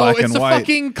movie, black it's and the white.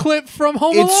 fucking clip from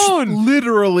Home It's Alone.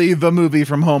 literally the movie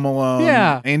from Home Alone.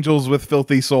 Yeah. Angels with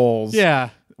Filthy Souls. Yeah.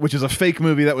 Which is a fake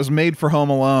movie that was made for Home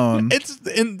Alone.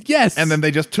 Yes. And then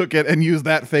they just took it and used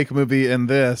that fake movie in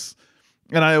this.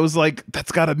 And I was like, that's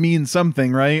got to mean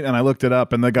something, right? And I looked it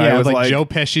up, and the guy was like, Joe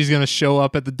Pesci's gonna show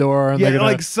up at the door, and they're yeah,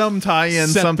 gonna like some tie-in,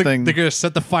 set something. they're gonna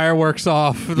set the fireworks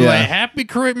off. They're Yeah.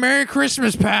 like, Merry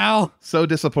Christmas, pal. So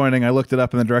disappointing. I looked it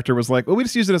up, and the director was like, well, we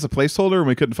just used it as a placeholder, and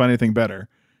we couldn't find anything better.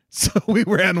 So we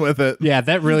ran with it. Yeah,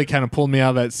 that really kind of pulled me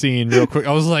out of that scene real quick.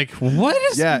 I was like, what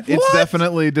is? Yeah, what? it's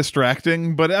definitely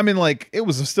distracting, but I mean, like, it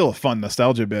was still a fun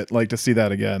nostalgia bit, like to see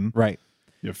that again. right.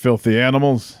 You filthy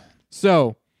animals.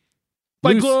 So,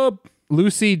 Fight Club.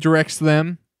 Lucy directs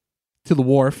them to the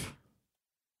wharf,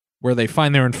 where they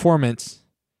find their informants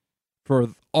for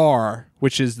R,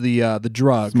 which is the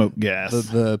drug, Smoke gas.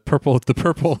 the purple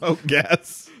Oh,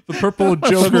 gas. the purple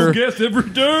Joker. Guess every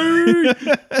day.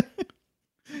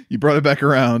 You brought it back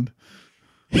around.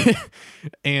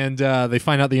 And they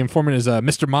find out the informant is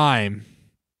Mr. Mime,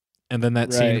 and then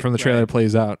that scene Right, from the trailer right.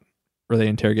 plays out where they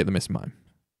interrogate the Mr. Mime.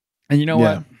 And you know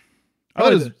Yeah. what? I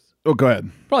thought it was- oh, go ahead.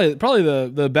 Probably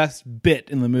the best bit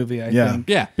in the movie. I Yeah. think.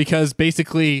 Yeah, because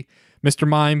basically Mr.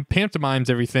 Mime pantomimes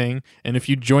everything, and if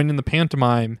you join in the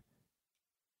pantomime,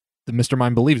 the Mr.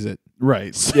 Mime believes it.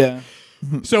 Right. Yeah.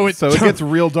 So it Gets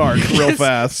real dark real It's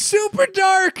fast. super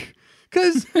dark.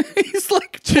 Because He's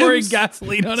like pouring Tim's-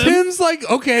 gasoline on him. Tim's like,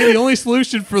 okay, the only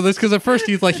solution for this, because at first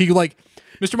he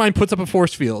Mr. Mime puts up a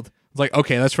force field. It's like,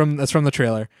 okay, that's from the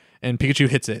trailer, and Pikachu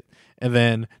hits it, and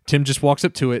then Tim just walks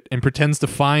up to it and pretends to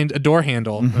find a door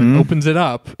handle, and opens it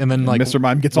up, and then like Mr.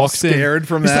 Mime gets all walks in. scared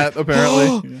from He's that, like, apparently.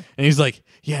 "Oh!" And he's like,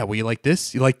 yeah, well, you like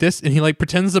this? You like this? And he like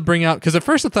pretends to bring out, because at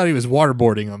first I thought he was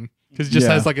waterboarding him, because he just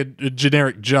Yeah. has like a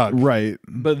generic jug. Right.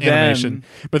 But Animation,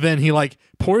 then but then he like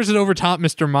pours it over top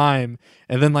Mr. Mime,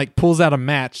 and then like pulls out a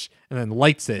match and then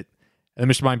lights it, and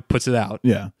then Mr. Mime puts it out.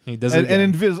 Yeah. He does And,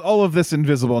 it again. all of this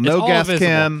invisible. No all gas invisible.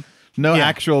 can, no Yeah.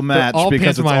 actual They're match all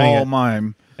because it's pantomiming all it.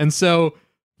 mime. And so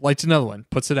lights another one,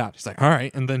 puts it out. He's like, all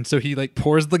right. And then so he like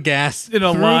pours the gas In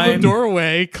a through line. the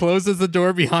doorway, closes the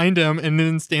door behind him, and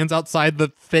then stands outside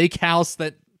the fake house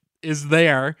that is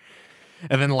there,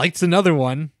 and then lights another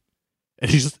one. And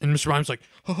and Mr. Mime's like,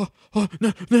 oh,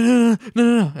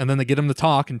 no. And then they get him to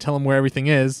talk and tell him where everything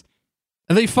is.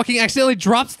 And then he fucking accidentally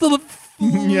drops the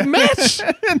match.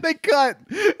 And they cut.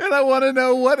 And I want to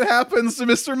know what happens to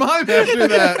Mr. Mime after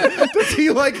that. Does he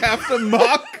like have to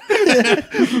mock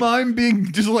Mime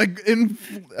being just like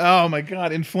oh my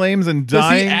god, in flames and Does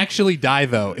dying? he actually die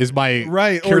though? Is my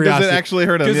Right, or does curiosity. it actually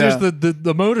hurt him? Because Yeah. there's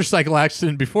the motorcycle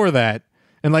accident before that,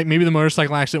 and like maybe the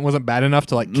motorcycle accident wasn't bad enough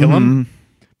to like kill him,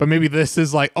 but maybe this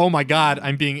is like, oh my god,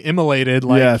 I'm being immolated.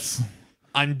 Like Yes.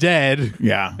 I'm dead.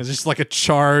 Yeah. It's just like a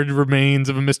charred remains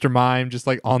of a Mr. Mime just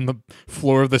like on the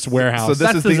floor of this warehouse. this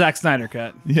that's is the the- Zack Snyder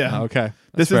cut. Yeah. Oh, okay.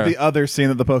 This That's is the other scene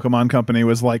that the Pokemon Company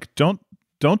was like, don't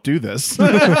do this.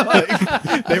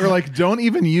 Like, they were like, don't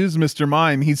even use Mr.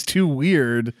 Mime. He's too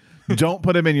weird. Don't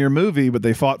put him in your movie. But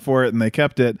they fought for it and they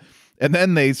kept it. And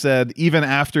then they said, even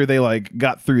after they like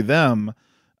got through them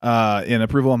in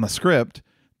approval on the script,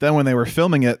 then when they were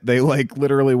filming it, they like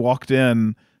literally walked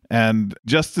in and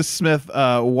Justice Smith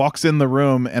walks in the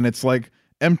room and it's like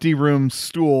empty room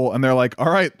stool. And they're like,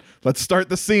 all right, let's start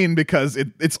the scene because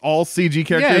it's all CG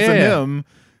characters and him.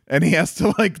 And he has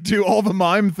to like do all the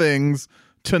mime things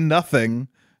to nothing.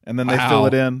 And then they fill Wow.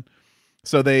 it in.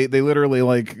 So they literally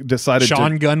like decided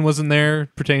Sean to. Gunn wasn't there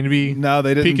pretending to be No,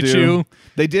 they didn't Pikachu. do.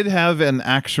 They did have an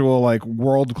actual like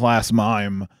world class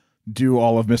mime do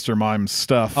all of Mr. Mime's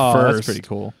stuff Oh, first, that's pretty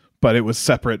cool. but it was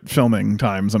separate filming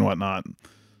times and whatnot.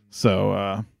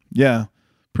 So yeah,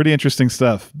 pretty interesting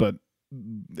stuff. But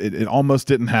it almost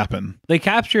didn't happen. They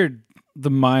captured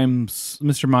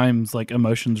Mr. Mime's like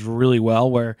emotions really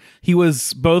well, where he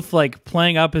was both like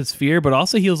playing up his fear, but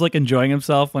also he was like enjoying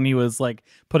himself when he was like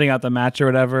putting out the match or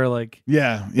whatever. Like,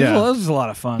 Yeah, it yeah. was a lot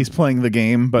of fun. He's playing the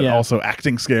game, but Yeah. also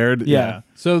acting scared. Yeah.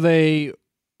 So they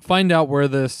find out where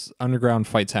this underground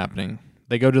fight's happening.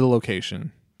 They go to the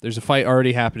location. There's a fight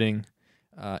already happening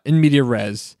in media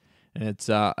res, and it's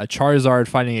a Charizard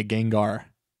fighting a Gengar.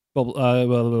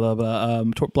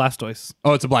 Blastoise.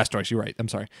 Oh, it's a Blastoise. You're right. I'm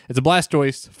sorry. It's a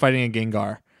Blastoise fighting a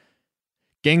Gengar.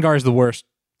 Gengar is the worst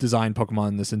designed Pokemon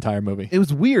in this entire movie. It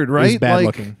was weird, It right? was bad like,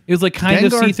 looking. It was like kind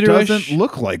of Gengar see-through. doesn't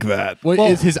look like that. Well,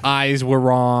 Well- his eyes were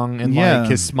wrong, and Yeah. like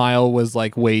his smile was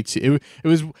like way too. It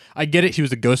was. I get it. He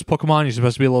was a ghost Pokemon. He's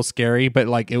supposed to be a little scary, but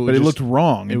like it was. But it just- looked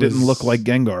wrong. It, it didn't was- look like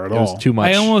Gengar at It was all. too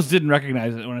much. I almost didn't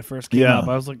recognize it when it first came Yeah. up.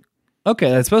 I was like,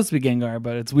 okay, that's supposed to be Gengar,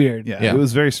 but it's weird. Yeah, Yeah. it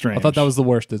was very strange. I thought that was the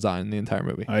worst design in the entire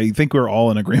movie. I think we're all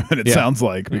in agreement. It Yeah. sounds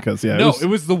like because yeah, No, it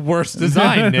was the worst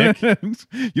design, Nick.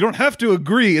 You don't have to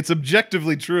agree. It's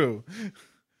objectively true.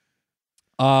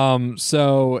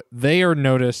 So they are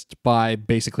noticed by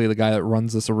basically the guy that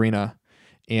runs this arena,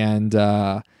 and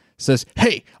says,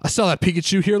 "Hey, I saw that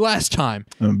Pikachu here last time."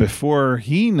 And before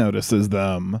he notices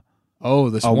them, Oh,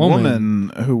 this a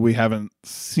woman who we haven't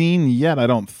seen yet, I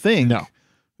don't think, No.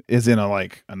 is in a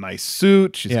nice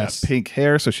suit. She's Yes. got pink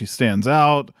hair, so she stands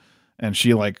out, and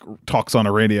she like talks on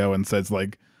a radio and says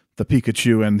like the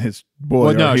Pikachu and his boy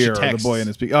Well, no, are she here, or the texts. boy and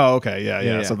his Oh, okay, yeah,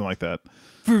 Yeah. something like that.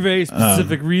 For very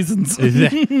specific reasons.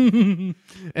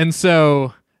 And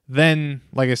so then,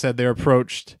 like I said, they're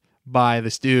approached by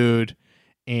this dude,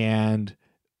 and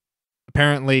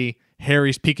apparently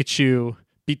Harry's Pikachu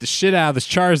beat the shit out of this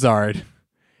Charizard,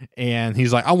 and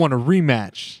he's like, "I want a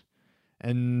rematch."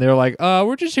 And they're like,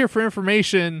 we're just here for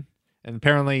information. And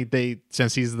apparently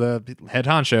since he's the head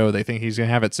honcho, they think he's going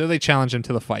to have it. So they challenge him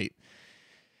to the fight.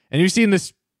 And you've seen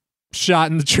this shot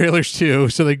in the trailers too.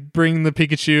 So they bring the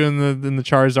Pikachu and the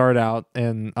Charizard out.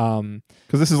 And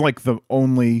because this is like the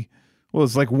only,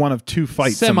 it's like one of 2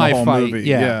 fights in the whole Semi-fight, movie.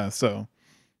 yeah. So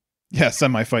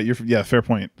semi-fight. Fair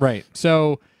point. right.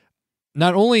 So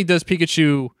not only does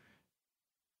Pikachu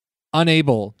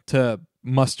unable to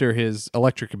muster his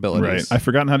electric abilities. Right. I've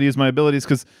forgotten how to use my abilities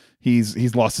because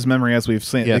he's lost his memory, as we've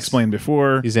explained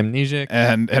before. He's amnesic.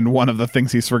 And one of the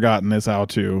things he's forgotten is how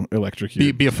to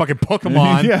electrocute. Be a fucking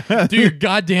Pokemon. Yeah. Do your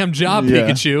goddamn job, Yeah.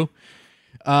 Pikachu.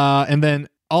 And then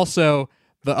also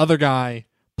the other guy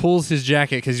pulls his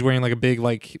jacket because he's wearing like a big,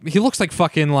 like, he looks like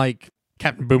fucking like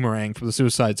Captain Boomerang from the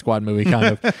Suicide Squad movie, kind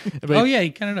of. But Oh yeah,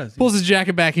 he kind of does. pulls his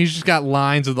jacket back. He's just got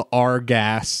lines of the R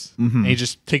gas. And he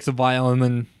just takes a vial and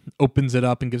then opens it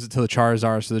up and gives it to the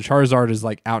Charizard. So the Charizard is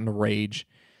like out in a rage.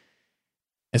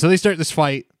 And so they start this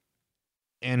fight.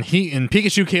 And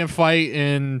Pikachu can't fight,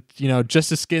 and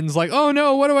Justice Skin's like, oh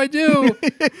no, what do I do?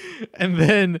 And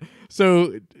then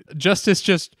so Justice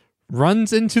just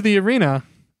runs into the arena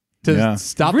to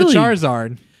stop Really? the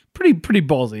Charizard. Pretty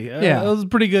ballsy. Yeah. It was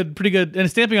pretty good. And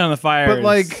stamping on the fire. But is-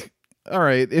 like, all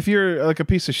right, if you're like a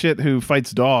piece of shit who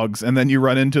fights dogs and then you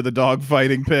run into the dog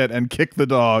fighting pit and kick the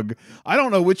dog, I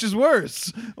don't know which is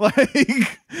worse. Well,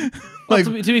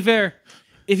 to be fair,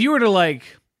 if you were to like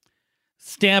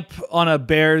stamp on a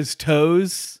bear's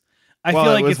toes, I feel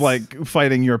like it was it's like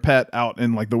fighting your pet out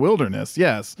in like the wilderness.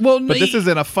 Yes. Well, but this is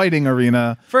in a fighting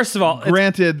arena. First of all,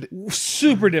 Granted, it's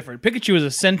super different. Pikachu is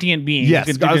a sentient being. yes,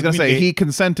 who can I was going to say communicate. he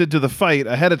consented to the fight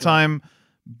ahead of time,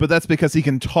 but that's because he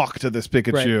can talk to this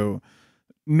Pikachu.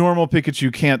 Normal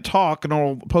Pikachu can't talk,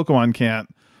 normal Pokemon can't.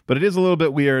 But it is a little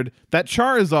bit weird. That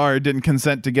Charizard didn't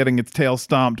consent to getting its tail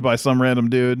stomped by some random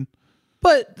dude.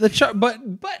 But but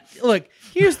look,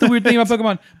 here's the weird thing about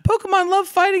Pokemon. Pokemon love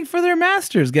fighting for their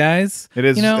masters, guys. It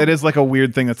is. You know? It is like a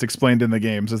weird thing that's explained in the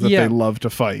games is that Yeah. they love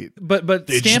to fight. But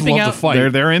They just stamping love out to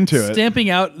fight. They're into it. stamping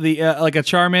out the like a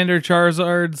Charmander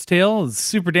Charizard's tail is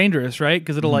super dangerous, right?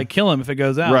 Because it'll like kill him if it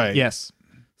goes out. Right. Yes.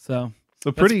 So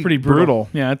So that's pretty brutal.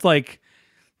 Yeah, it's like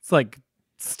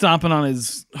stomping on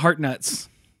his heart nuts.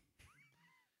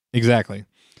 Exactly.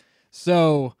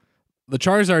 So the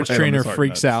Charizard's Right on trainer his heart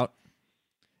freaks nuts. out,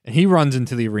 and he runs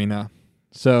into the arena.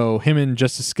 So him and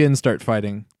Justice Skin start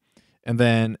fighting, and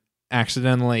then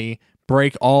accidentally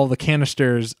break all the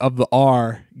canisters of the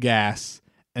R gas,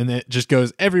 and it just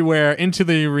goes everywhere into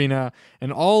the arena,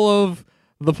 and all of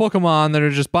the Pokemon that are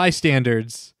just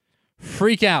bystanders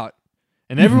freak out,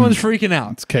 and everyone's freaking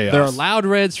out. It's chaos. There are Loud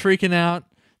Reds freaking out.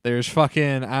 There's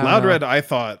fucking Loud Red, I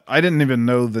thought I didn't even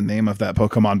know the name of that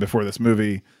Pokemon before this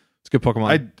movie. It's a good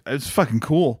Pokemon. It's fucking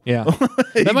cool. Yeah.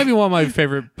 That might be one of my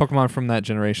favorite Pokemon from that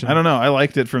generation. I don't know. I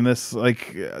liked it from this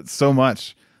so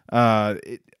much.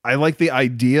 I like the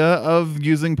idea of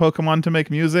using Pokemon to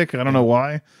make music. I don't know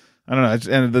why. I don't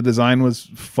know. And the design was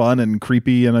fun and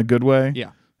creepy in a good way.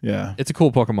 Yeah. Yeah. It's a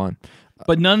cool Pokemon.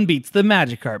 But none beats the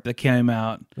Magikarp that came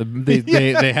out.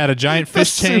 They had a giant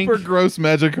fish tank Super gross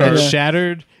that Magikarp.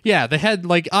 shattered. Yeah, they had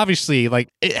obviously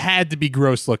it had to be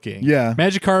gross looking. Yeah.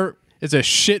 Magikarp is a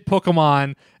shit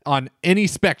Pokemon on any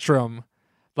spectrum,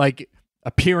 like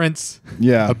appearance,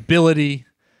 Yeah. ability,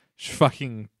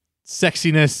 fucking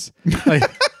sexiness. Like,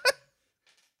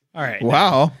 All right.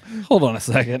 Wow. Hold on a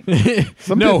second.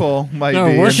 Some No. people might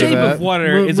No, be we're into Shape that. of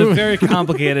water is a very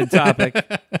complicated topic.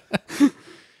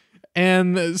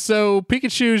 and so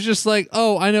Pikachu is just like,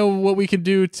 oh, I know what we can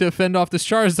do to fend off this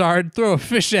Charizard. Throw a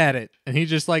fish at it, and he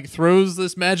just throws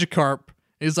this Magikarp.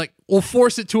 He's like, we'll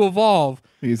force it to evolve.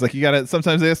 He's like, you got to.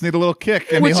 Sometimes they just need a little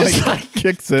kick, and Which he is like-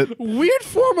 kicks it. Weird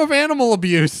form of animal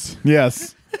abuse,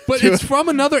 Yes. but it's from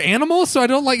another animal. So I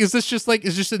don't like. Is this just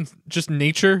just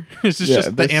nature? Is this just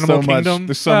the there's animal so kingdom? Much,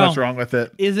 there's so Well, much wrong with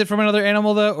it. Is it from another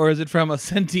animal though, or is it from a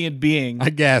sentient being? I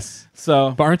guess.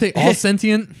 So, But aren't they all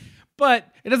sentient? but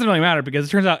it doesn't really matter because it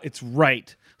turns out it's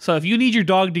right. So if you need your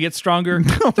dog to get stronger,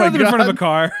 throw my them in front of a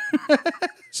God. car.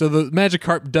 So the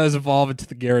Magikarp does evolve into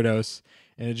the Gyarados,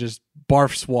 and it just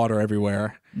barfs water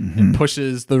everywhere and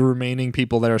pushes the remaining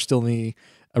people that are still in the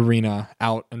arena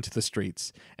out into the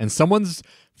streets. And someone's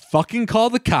fucking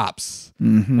called the cops.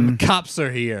 And the cops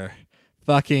are here.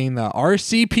 Fucking the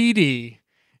RCPD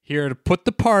here to put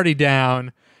the party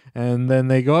down. And then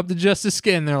they go up to Justice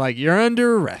Skin. They're like, you're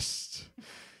under arrest.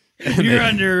 You're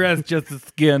under arrest, Justice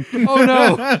Skin. Oh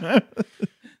no.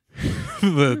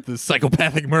 the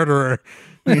psychopathic murderer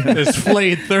has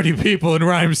flayed 30 people in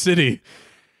Rhyme City.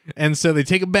 And so they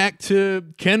take him back to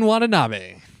Ken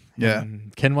Watanabe. Yeah.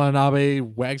 And Ken Watanabe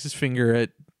wags his finger at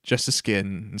Justice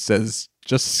Skin and says,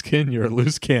 Justice Skin, you're a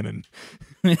loose cannon.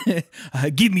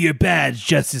 Give me your badge,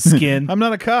 Justice Skin. I'm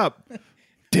not a cop.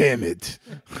 Damn it.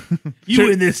 You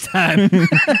win this time.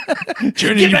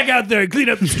 Get back out there and clean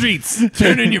up the streets.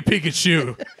 Turn in your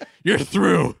Pikachu. You're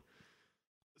through.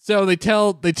 So they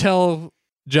tell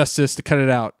Justice to cut it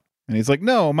out. And he's like,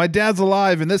 no, my dad's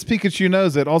alive, and this Pikachu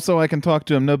knows it. Also, I can talk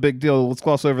to him. No big deal. Let's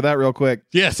gloss over that real quick.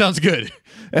 Yeah, sounds good.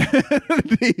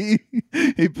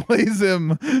 he plays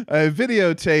him a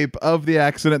videotape of the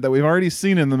accident that we've already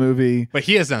seen in the movie. But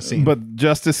he has not seen. But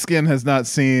Justice Skin has not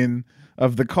seen,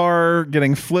 of the car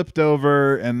getting flipped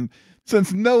over. And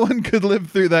since no one could live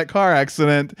through that car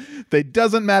accident, it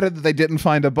doesn't matter that they didn't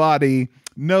find a body.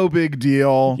 No big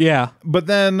deal. Yeah. But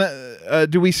then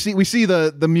do we see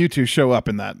the Mewtwo show up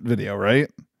in that video, right?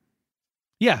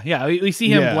 Yeah. We see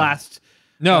him blast.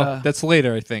 No, that's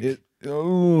later, I think.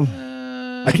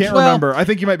 I can't remember. I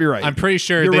think you might be right. I'm pretty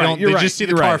sure You're they right, don't. you're They right, just see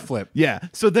the you're car right. flip. Yeah.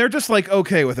 So they're just like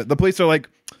okay with it. The police are like,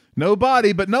 no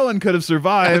body, but no one could have I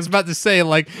survived. was about to say,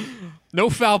 like, no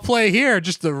foul play here,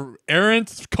 just the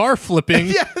errant car flipping.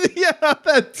 yeah,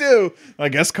 that too. I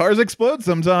guess cars explode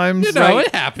sometimes. You know,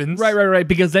 it happens. Right.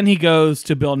 Because then he goes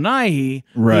to Bill Nighy,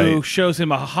 who Right. shows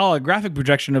him a holographic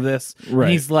projection of this. Right.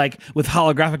 And he's like, with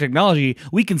holographic technology,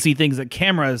 we can see things that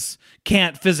cameras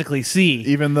can't physically see.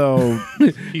 Even though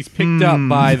He's picked up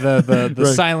by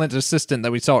the silent assistant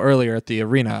that we saw earlier at the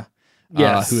arena.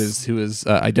 Yes. Who is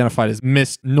identified as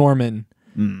Miss Norman.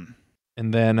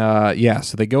 And then,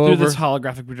 so they go Through over. this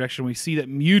holographic projection, we see that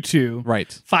Mewtwo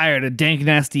Right. fired a dank,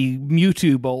 nasty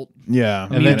Mewtwo bolt. yeah,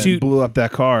 And then- it blew up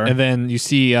that car. And then you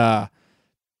see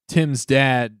Tim's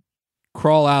dad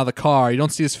crawl out of the car. You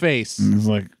don't see his face, It's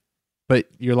like, but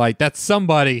you're like, that's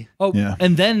somebody. Oh, Yeah.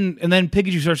 and then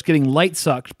Pikachu starts getting light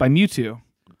sucked by Mewtwo.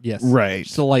 Yes. right.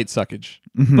 Just a light suckage.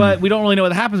 But we don't really know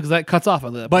what happens because that cuts off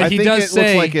of it. But I he think does it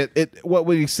say, looks like it. What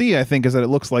we see, I think, is that it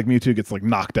looks like Mewtwo gets like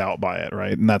knocked out by it,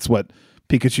 right? And that's what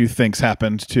Pikachu thinks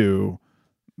happened to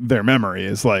their memory.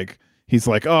 Is like he's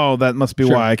like, oh, that must be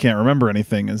Sure. why I can't remember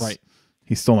anything. Is Right.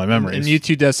 he stole my memories? and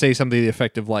Mewtwo does say something to the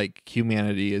effect of like,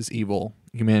 humanity is evil.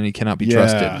 Humanity cannot be yeah,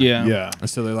 trusted. Yeah. And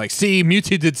so they're like, see,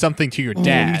 Mewtwo did something to your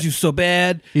dad. Mewtwo's so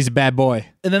bad. He's a bad boy.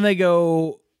 And then they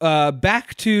go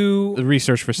back to The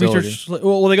research facility.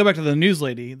 Well, they go back to the news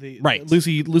lady, Right.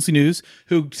 Lucy News,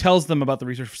 who tells them about the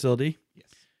research facility. Yes.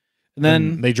 And then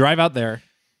And they drive out there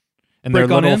in Break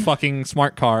their on little in. fucking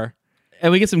smart car.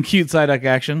 and we get some cute Psyduck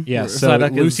action. Yeah, Where so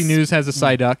Psyduck Lucy is- News has a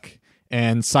Psyduck,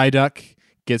 and Psyduck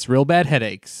gets real bad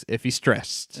headaches if he's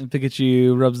stressed and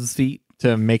Pikachu rubs his feet.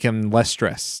 to make him less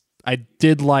stressed. I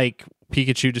did like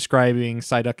Pikachu describing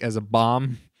Psyduck as a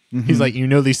bomb. He's like, you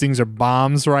know, these things are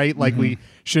bombs, right? Like, we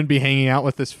shouldn't be hanging out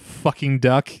with this fucking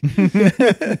duck.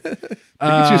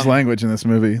 Pikachu's language in this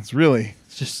movie, it's really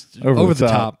It's just Over over the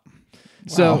the top.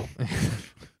 So,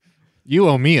 you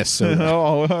owe me a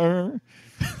soda.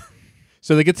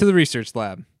 So they get to the research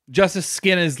lab. Justice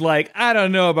Skin is like, I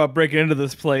don't know about breaking into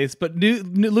this place, but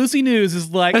Lucy News is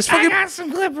like, There's I fucking- got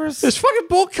some clippers. There's fucking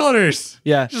bolt cutters.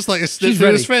 Yeah, Just like a snip She's through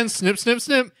ready. this fence, snip, snip,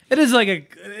 snip. it is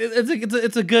like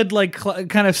it's a good like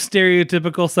kind of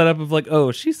stereotypical setup of like,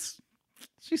 oh, she's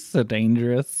so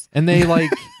dangerous. And they like,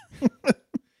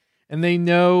 and they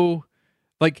know,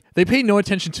 like, they pay no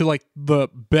attention to like the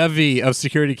bevy of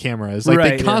security cameras. Like, Right,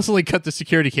 they yeah. constantly cut the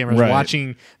security cameras Right.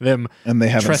 watching them. and they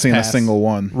haven't seen a Trespass. single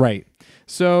one. Right.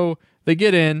 So they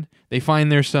get in, they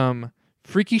find there's some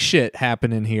freaky shit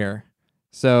happening here.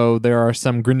 So there are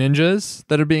some Greninjas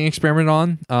that are being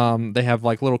experimented on. They have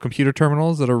like little computer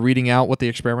terminals that are reading out what the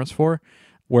experiment's for.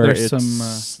 Where There's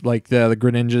it's like the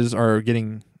Greninjas are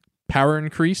getting power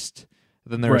increased.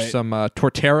 Then there's Right. some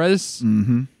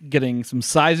Torterras Getting some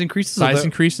size increases, size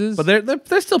increases. but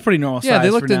they're still pretty normal yeah, size. they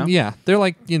for looked now. at they're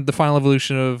like the final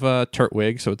evolution of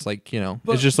Turtwig. So it's like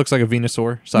it just looks like a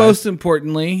Venusaur size. Most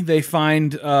importantly, they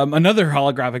find another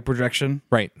holographic projection.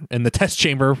 Right. In the test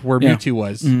chamber where Yeah. Mewtwo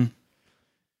was. Mhm.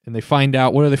 And they find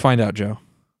out, what do they find out, Joe?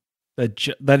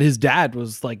 That his dad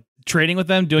was like trading with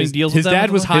them, doing deals His with them.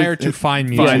 dad was hired to find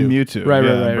Mewtwo. Find Mewtwo, Right,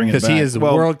 yeah, right. bring it 'Cause he back. is a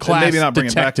Well, world-class Maybe not bring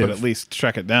it back, detective. but at least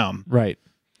track it down. Right.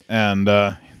 And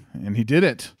he did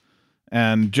it.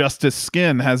 And Justice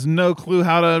Skin has no clue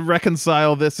how to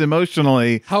reconcile this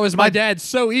emotionally. How is my dad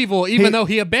so evil, even though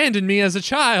he abandoned me as a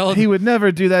child? He would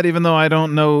never do that, even though I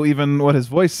don't know even what his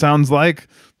voice sounds like.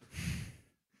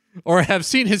 or have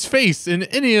seen his face in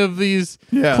any of these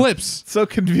Yeah. clips. So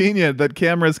convenient that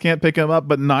cameras can't pick him up,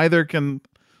 but neither can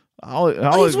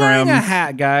holograms. He's wearing a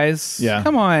hat, guys. Yeah.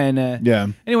 Come on. Yeah.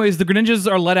 Anyways, the Greninjas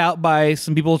are let out by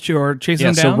some people who are chasing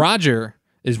Yeah, them so down. Roger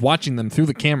is watching them through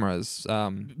the cameras.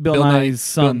 Bill Nighy's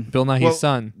son. Bill Nighy's Well,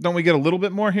 son. Don't we get a little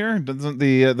bit more here? Doesn't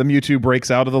the Mewtwo breaks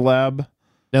out of the lab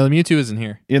No, the Mewtwo isn't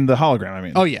here. in the hologram? I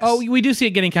mean, Oh yes. Oh, we do see it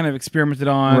getting kind of experimented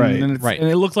on, Right. And, Right. and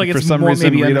it looks like for it's some more reason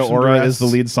maybe Rita under some Ora duress. is the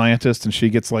lead scientist, and she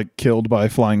gets like killed by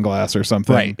flying glass or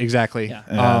something. right. Exactly.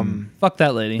 Yeah. Fuck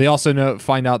that lady. They also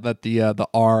find out that the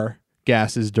R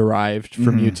gas is derived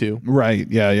from Mewtwo. Right.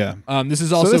 Yeah. Yeah. This is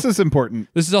So also this is important.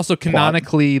 this is also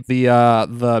canonically the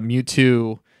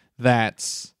Mewtwo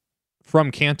that's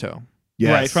from Kanto.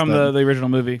 Yes, right from that the original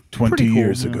movie. 20 Pretty cool,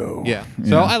 years yeah. ago. Yeah.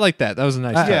 So I like that. That was a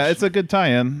nice touch. Yeah, it's a good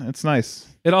tie-in. It's nice.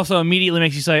 It also immediately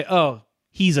makes you say, "Oh,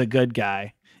 he's a good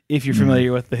guy." If you're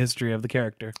familiar with the history of the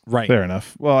character. right. Fair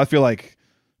enough. Well, I feel like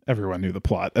everyone knew the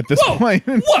plot at this point.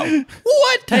 Whoa!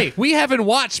 What? Hey, we haven't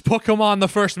watched Pokemon the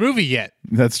first movie yet.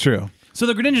 That's true. So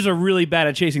the Greninjas are really bad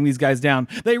at chasing these guys down.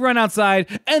 They run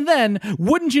outside, and then,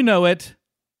 wouldn't you know it?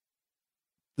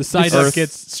 The Psyduck Earth-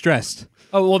 gets stressed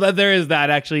Oh well, there is that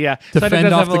actually. Yeah, to Psyduck fend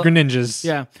does off have the a- Greninjas.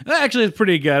 Yeah, that actually is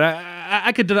pretty good.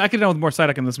 I could do with more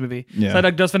Psyduck in this movie. Yeah.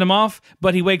 Psyduck does fend him off,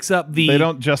 but he wakes up the. They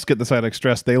don't just get the Psyduck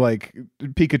stress. They like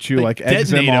Pikachu like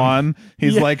eggs him detonate him. on.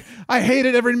 He's Yeah. like, I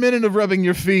hated every minute of rubbing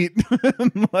your feet.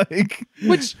 Like,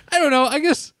 Which I don't know. I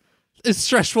guess it's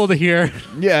stressful to hear.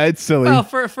 yeah, it's silly. Well,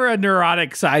 for a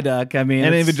neurotic Psyduck, I mean,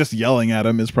 and it's- even just yelling at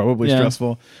him is probably Yeah.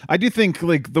 stressful. I do think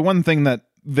like the one thing that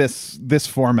this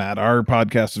format, our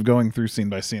podcast of going through scene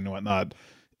by scene and whatnot,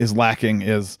 is lacking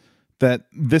is that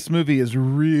this movie is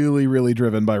really, really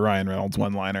driven by Ryan Reynolds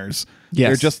one-liners. Yes.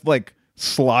 They're just like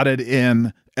slotted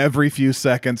in every few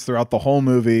seconds throughout the whole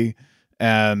movie,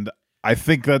 and I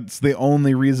think that's the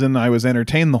only reason I was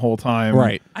entertained the whole time.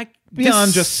 Right. Beyond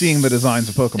This- just seeing the designs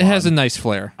of Pokemon. It has a nice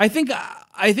flair. I think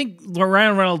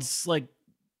Ryan Reynolds like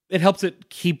it helps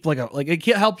it keep it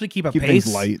helps it keep a keep pace.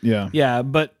 things light. Yeah. Yeah,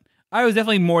 but I was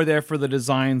definitely more there for the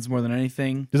designs more than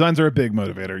anything. Designs are a big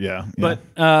motivator. Yeah. But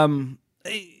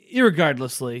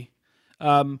irregardlessly,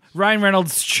 Ryan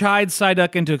Reynolds chides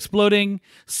Psyduck into exploding.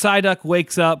 Psyduck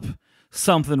wakes up.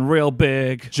 Something real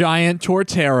big. Giant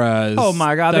Torterras. Oh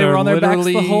my god, that they were are on their backs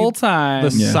the literally whole time.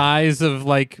 The Yeah. size of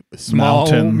like small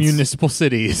Mountains. municipal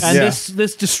cities. And Yeah.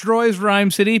 this destroys Rhyme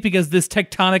City because this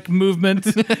tectonic movement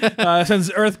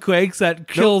sends earthquakes that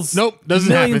kills Nope, doesn't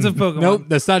millions happen. of Pokemon. Nope,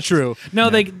 that's not true. No,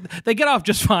 they get off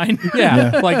just fine.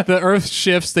 Yeah, like the Earth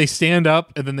shifts, they stand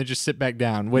up and then they just sit back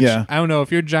down. Which Yeah. I don't know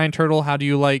if you're a giant turtle. How do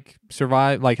you like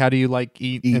survive? Like how do you like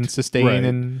eat and sustain Right.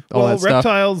 and all well, that stuff?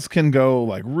 reptiles can go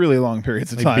like really long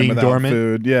periods of Like time being without dormant?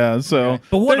 food. Yeah, so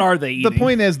But what they're- are they The eating?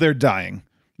 point is they're dying.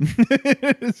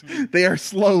 They are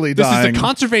slowly This dying. is a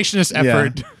conservationist Yeah.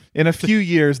 effort. In a few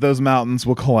years, those mountains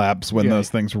will collapse when Yeah. those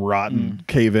things rot and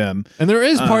cave in. And there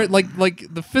is part like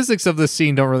the physics of this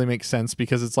scene don't really make sense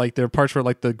because it's like there are parts where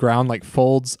like the ground like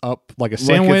folds up like a Like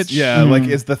sandwich. it's, like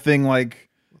is the thing like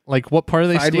Like what part are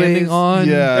they Sideways? standing on?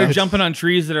 Yeah. They're jumping on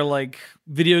trees that are like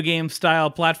video game style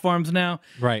platforms now.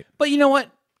 Right. But you know what?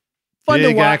 Fun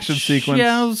Big to watch. action sequence.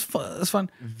 Yeah, it was fun.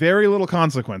 very little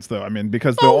consequence though? I mean,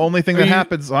 because the Oh, only thing are that you-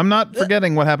 happens, I'm not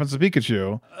forgetting what happens to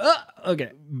Pikachu,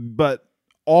 Okay. but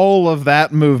all of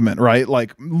that movement, right?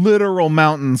 Like literal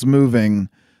mountains moving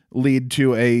lead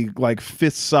to a like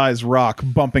fist-sized rock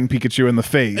bumping Pikachu in the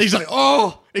face. He's like,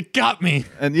 oh, it got me.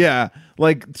 And yeah,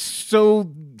 like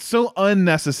so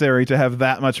unnecessary to have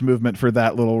that much movement for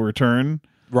that little return.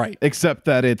 Right. Except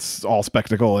that it's all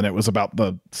spectacle and it was about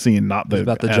the scene, not the,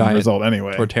 about the end giant result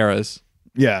anyway. Torterras.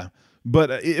 Yeah, but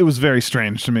it was very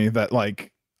strange to me that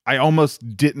like I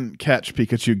almost didn't catch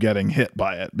Pikachu getting hit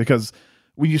by it because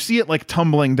when you see it like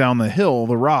tumbling down the hill,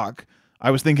 the rock,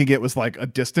 I was thinking it was like a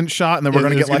distant shot and then we're It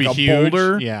gonna was get like gonna a be huge.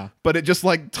 boulder. Yeah. But it just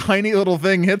like tiny little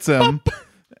thing hits him.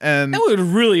 And That would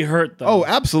really hurt though. oh,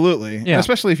 absolutely. Yeah.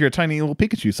 Especially if you're a tiny little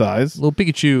Pikachu size. Little It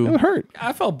Pikachu. would hurt.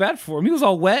 I felt bad for him. He was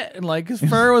all wet and like his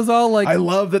fur was all like I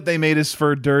love that they made his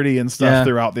fur dirty and stuff Yeah.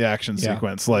 throughout the action Yeah.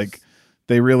 sequence. Like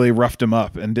they really roughed him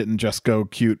up and didn't just go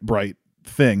cute, bright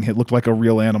thing. It looked like a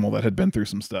real animal that had been through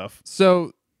some stuff.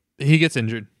 So he gets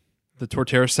injured. The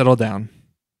Torterras settle down.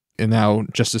 And now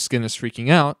Justice Skin is freaking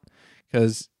out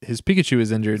because his Pikachu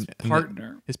is injured. and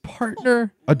partner. His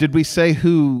partner. Did we say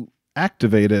who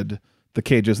activated the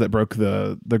cages that broke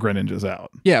the Greninjas out?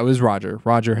 Yeah, it was Roger.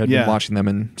 Roger had Yeah. been watching them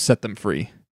and set them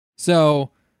free. So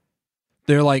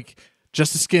they're like,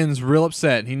 Justice Skin's real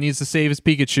upset. He needs to save his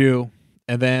Pikachu.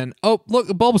 And then, oh, look,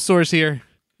 Bulbasaur's here.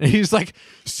 And he's like,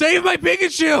 save my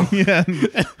Pikachu! Yeah.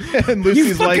 And You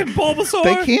Lucy's fucking like, Bulbasaur.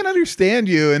 they can't understand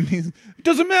you. And he's, it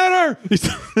doesn't matter.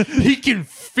 He can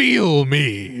feel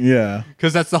me. Yeah.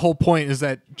 Because that's the whole point, is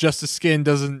that Justice Skin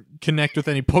doesn't connect with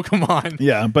any Pokemon.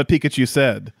 Yeah. But Pikachu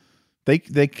said, They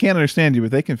can't understand you, but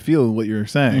they can feel what you're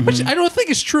saying. Which I don't think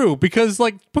is true because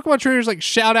like Pokemon trainers like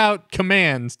shout out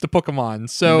commands to Pokemon.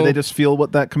 So they just feel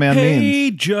what that command means. Hey,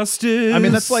 Justice. I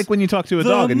mean, that's like when you talk to a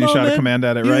dog and you shout a command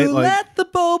at it, right? You Like, let the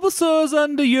Bulbasaurs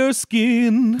under your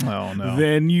skin. oh no.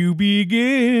 Then you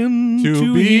begin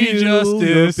To be heal your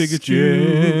Justice Pikachu.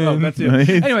 Skin. Oh, that's it. Right?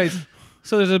 Anyways,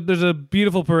 so there's a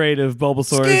beautiful parade of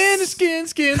Bulbasaurs. Skin.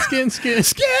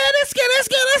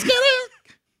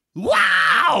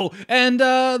 Wow! And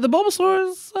the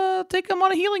Bulbasaurs take them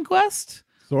on a healing quest.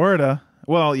 Sorta.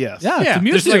 Well, yes. Yeah. Yeah, to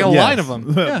there's Mewtwo. like a Yes. line of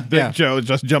them. Big Joe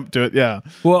just jumped to it. Yeah.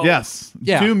 Well, yes.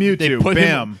 Yeah, To they Mewtwo. put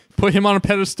Bam. Put him on a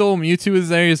pedestal. Mewtwo is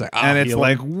there. He's like, And it's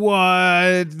like, what?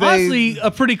 Honestly,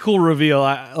 a pretty cool reveal.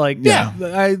 I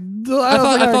I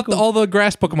thought all the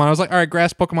grass Pokemon. I was like, all right,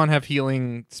 grass Pokemon have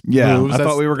healing yeah. moves. I thought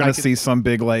That's- we were going I to could- see some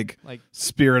big like like-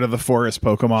 spirit of the forest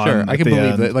Pokemon. Sure, at I can the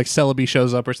believe end. it. Like Celebi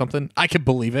shows up or something. I could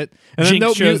believe it. And Jinx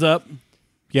no, shows up.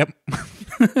 Yep.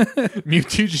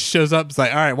 Mewtwo just shows up. It's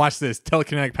like, all right, watch this.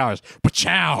 Telekinetic powers.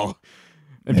 Pachow.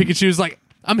 And Pikachu's like,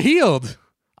 I'm healed.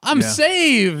 I'm Yeah.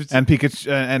 saved. And Pikachu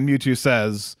and Mewtwo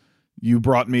says, "You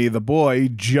brought me the boy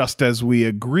just as we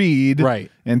agreed."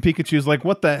 Right. And Pikachu's like,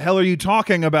 "What the hell are you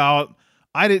talking about?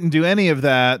 I didn't do any of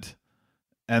that."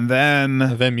 And then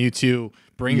And then Mewtwo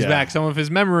brings Yeah. back some of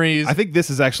his memories. I think this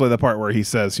is actually the part where he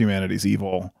says humanity's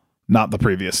evil, not the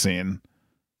previous scene.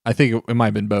 I think it might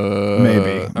have been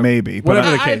both. Maybe. But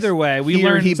whatever the case. Either way, we here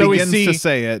learned. he so we begins see to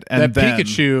say it, and that then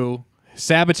Pikachu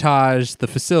sabotaged the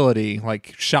facility,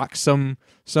 like shocked some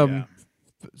Yeah.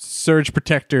 surge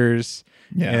protectors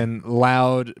Yeah. and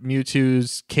allowed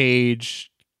Mewtwo's cage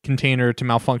container to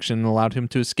malfunction and allowed him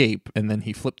to escape. And then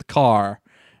he flipped the car,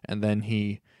 and then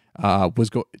he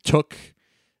took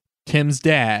Tim's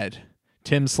dad,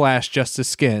 Tim/Justice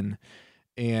Skin,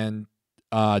 and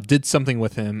did something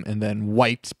with him, and then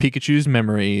wiped Pikachu's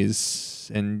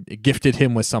memories and gifted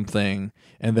him with something.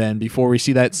 And then before we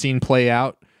see that scene play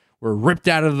out, we're ripped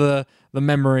out of the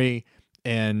memory,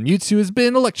 and Mewtwo has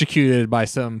been electrocuted by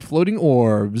some floating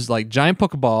orbs like giant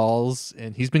Pokeballs,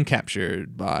 and he's been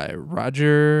captured by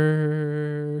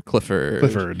Roger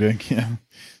Clifford. Yeah.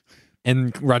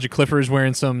 And Roger Clifford is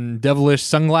wearing some devilish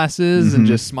sunglasses and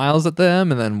just smiles at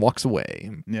them and then walks away.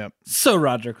 Yep. So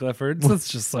Roger Clifford. That's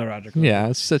just so Roger Clifford. Yeah,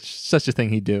 it's such a thing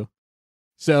he'd do.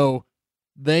 So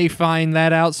they find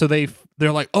that out. So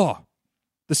they're like, oh,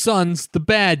 the Sun's the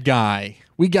bad guy.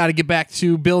 We got to get back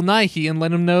to Bill Nighy and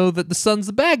let him know that the Sun's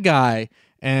the bad guy.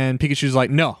 And Pikachu's like,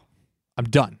 no, I'm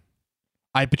done.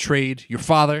 I betrayed your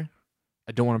father.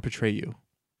 I don't want to betray you.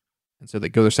 And so they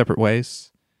go their separate ways.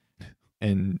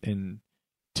 And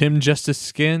Tim Justice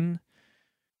Skin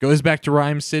goes back to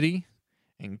Rhyme City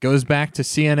and goes back to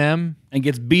CNM And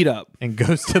gets beat up. and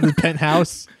goes to the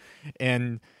penthouse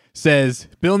and says,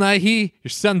 Bill Nighy, your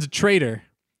son's a traitor.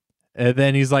 And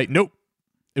then he's like, nope,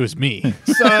 it was me.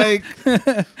 Psych.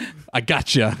 I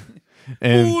gotcha.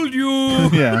 And, Fooled you.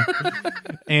 Yeah.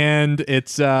 and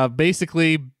it's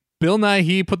basically Bill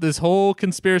Nighy put this whole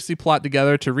conspiracy plot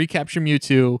together to recapture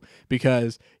Mewtwo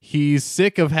because he's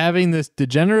sick of having this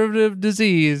degenerative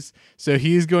disease. So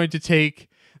he's going to take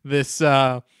this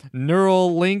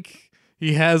neural link.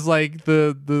 He has like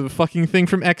the fucking thing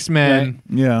from X-Men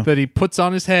Yeah. that he puts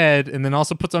on his head and then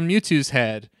also puts on Mewtwo's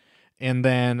head and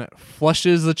then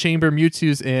flushes the chamber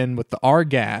Mewtwo's in with the R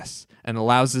gas and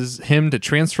allows him to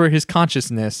transfer his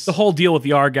consciousness. The whole deal with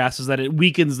the R-gas is that it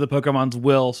weakens the Pokemon's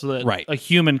will so that Right. a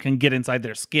human can get inside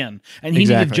their skin. And he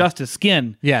Exactly. needed Justice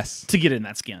Skin Yes, to get in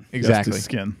that skin. exactly. Justice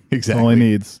Skin. Exactly. That's all he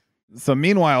needs. So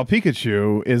meanwhile,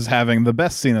 Pikachu is having the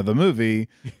best scene of the movie,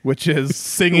 which is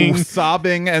Singing.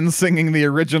 sobbing and singing the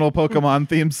original Pokemon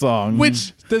theme song.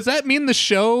 Which does that mean the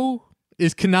show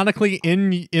is canonically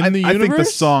in the universe? I think the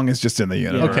song is just in the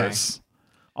universe.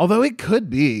 Although it could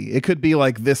be. It could be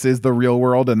like this is the real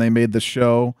world and they made the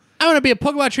show. I want to be a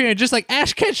Pokemon trainer just like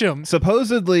Ash Ketchum.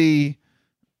 Supposedly,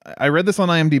 I read this on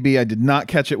IMDb. I did not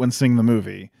catch it when seeing the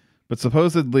movie. But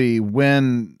supposedly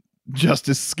when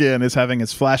Justice Skin is having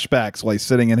his flashbacks while he's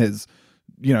sitting in his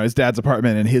dad's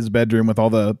apartment in his bedroom with all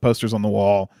the posters on the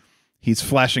wall, he's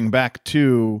flashing back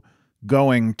to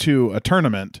going to a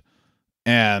tournament,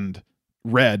 and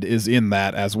Red is in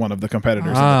that as one of the competitors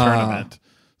in the tournament.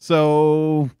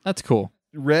 So That's cool.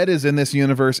 Red is in this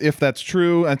universe, if that's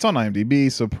true. It's on IMDb,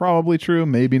 so probably true,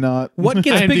 maybe not. What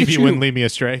gets IMDb wouldn't Pikachu? lead me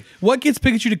astray. What gets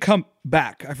Pikachu to come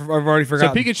back? I've already So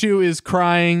forgotten. Pikachu is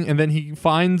crying, and then he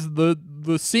finds the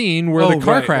scene where Oh, the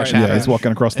car right, crash right. Yeah, happened. he's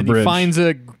walking across the and bridge. he finds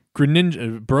a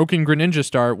broken Greninja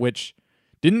star, which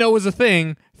didn't know was a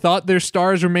thing. Thought their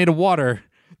stars were made of water.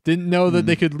 Didn't know that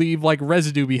they could leave like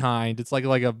residue behind. It's like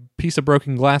a piece of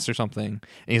broken glass or something. And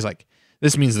he's like,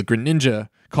 This means the Greninja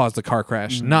caused the car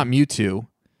crash, not Mewtwo.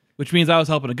 Which means I was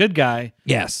helping a good guy.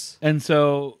 Yes. And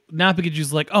so now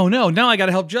Pikachu's like, oh no, now I got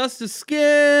to help Justice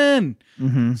Skin.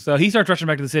 So he starts rushing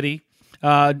back to the city.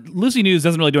 Lucy News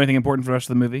doesn't really do anything important for the rest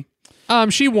of the movie.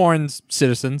 She warns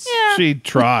citizens. She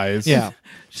tries. Yeah.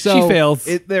 She fails.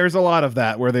 There's a lot of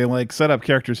that where they like set up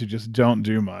characters who just don't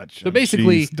do much. So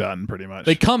basically, she's done pretty much.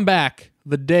 They come back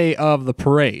the day of the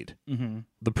parade.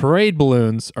 The parade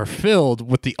balloons are filled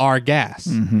with the R gas.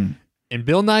 And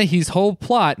Bill Nighy's whole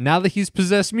plot, now that he's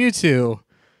possessed Mewtwo,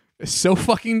 is so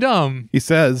fucking dumb. He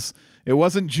says, it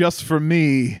wasn't just for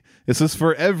me. This is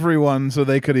for everyone so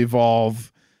they could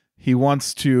evolve. He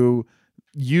wants to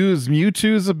use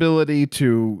Mewtwo's ability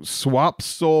to swap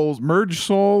souls, merge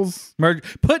souls.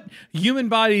 Put human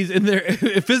bodies in their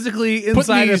physically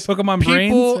inside of these Pokemon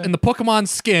people brains. in the Pokemon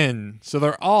skin. So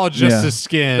they're all Justice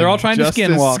Skin. They're all trying to Justice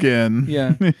skinwalk. Skin.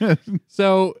 Yeah.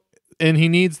 So, and he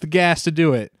needs the gas to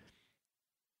do it.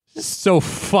 It's so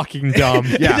fucking dumb.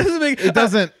 Yeah. It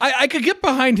doesn't. I could get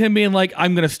behind him being like,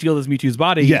 I'm going to steal this Mewtwo's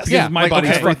body. Yes. Because Yeah, my like,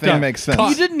 body's okay, fucked everything up. makes sense.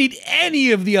 You didn't need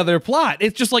any of the other plot.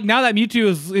 It's just like now that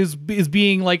Mewtwo is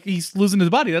being like he's losing his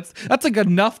body. That's like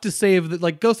enough to save that.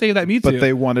 Like go save that Mewtwo. But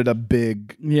they wanted a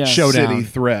big Showdown. city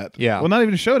threat. Yeah. Well, not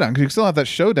even a showdown, because you still have that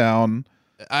showdown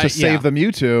to save the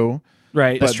Mewtwo.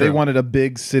 right. But they wanted a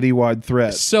big citywide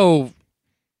threat. So,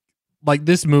 like,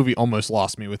 this movie almost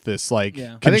lost me with this, like,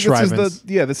 Yeah. I think contrivance.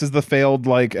 this is the failed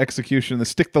like execution, the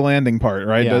stick the landing part,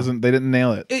 right? Yeah. They didn't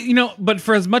nail it. But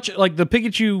for as much like the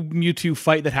Pikachu Mewtwo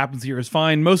fight that happens here is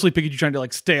fine. Mostly Pikachu trying to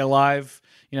like stay alive,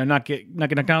 not get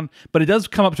knocked down. But it does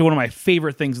come up to one of my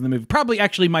favorite things in the movie. Probably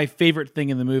actually my favorite thing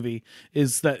in the movie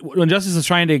is that when Justice is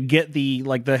trying to get the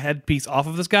headpiece off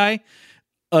of this guy,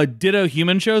 a Ditto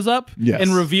human shows up Yes.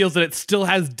 and reveals that it still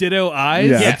has Ditto eyes.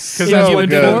 Yeah. Yes, in because human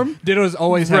good. form. Dittos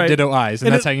always have Right. Ditto eyes, and,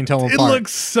 And that's how you can tell them It apart.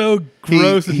 looks so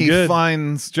gross and he good.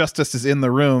 finds Justice is in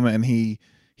the room and he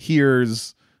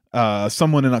hears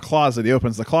someone in a closet. He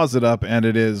opens the closet up and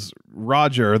it is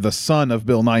Roger, the son of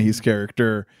Bill Nighy's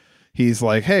character. He's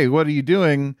like, hey, what are you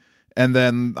doing? And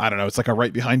then, I don't know, it's like a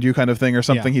right behind you kind of thing or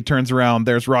something. Yeah. He turns around.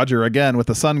 There's Roger again with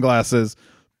the sunglasses,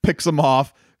 picks him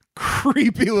off.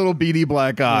 Creepy little beady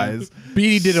black eyes.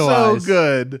 Beady Ditto so eyes.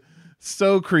 good.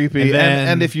 So creepy. And then-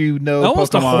 And if you know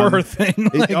Almost Pokemon, a horror thing.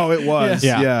 it was.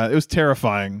 Yeah. Yeah. It was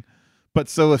terrifying, but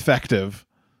so effective.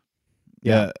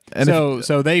 Yeah. And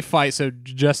So they fight. So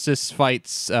Justice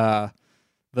fights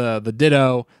the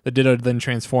Ditto. The Ditto then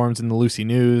transforms into Lucy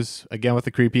News again with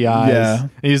the creepy eyes. Yeah.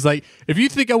 And he's like, "If you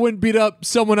think I wouldn't beat up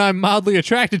someone I'm mildly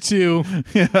attracted to,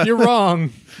 you're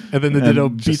wrong." And then the Ditto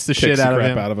just beats the kicks shit out of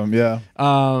crap him. out of him. Yeah.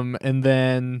 And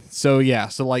then so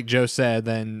like Joe said,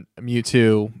 then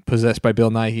Mewtwo, possessed by Bill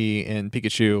Nighy, and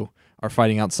Pikachu are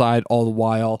fighting outside. All the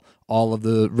while, all of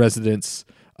the residents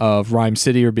of Rhyme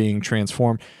City are being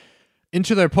transformed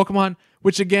into their Pokemon.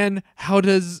 Which again, how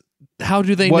do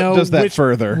they What know? does that which,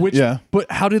 further? Which, Yeah.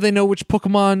 But how do they know which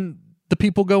Pokemon the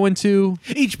people go into?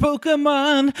 Each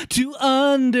Pokemon to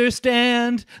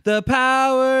understand the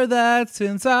power that's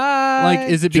inside. Like,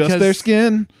 is it because Just their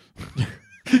skin.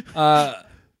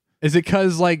 is it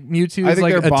because like Mewtwo I is think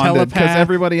like they're a bonded because telepath?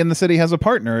 everybody in the city has a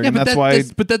partner, Yeah, and but that's why.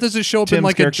 but that doesn't show up in Tim's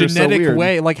like a character's so genetic weird.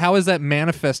 way. Like, how does that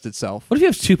manifest itself? what if you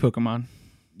have two Pokemon?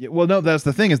 Yeah, well, no, that's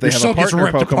the thing is they Your have soul a gets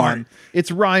partner ripped Pokemon. apart.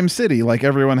 It's Rhyme City, like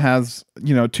everyone has,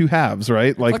 two halves,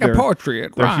 right? Like they're poetry.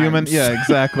 It they're human. Yeah,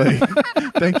 exactly.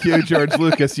 Thank you, George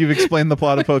Lucas. You've explained the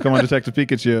plot of Pokemon Detective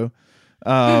Pikachu.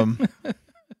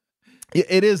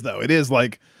 It is though. It is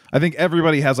like I think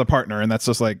everybody has a partner, and that's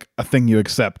just like a thing you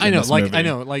accept. in this movie. I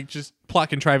know, like just plot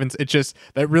contrivance. It just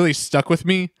that really stuck with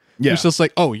me. Yeah. It's just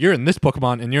like, oh, you're in this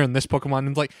Pokemon and you're in this Pokemon, and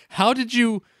it's like, how did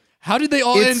they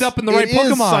all end up in the right It is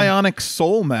Pokemon? psionic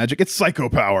soul magic. It's psycho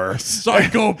power.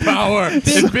 Psycho power. And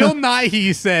Bill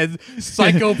Nighy said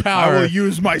psycho power. I will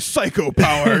use my psycho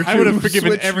power. I would have to forgiven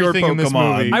switch your everything in this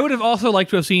Pokemon. movie. I would have also liked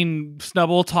to have seen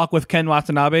Snubbull talk with Ken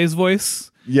Watanabe's voice.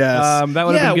 Yes, That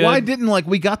would have been good. Why didn't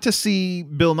we got to see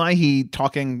Bill Nighy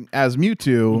talking as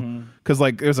Mewtwo because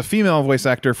there was a female voice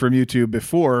actor for Mewtwo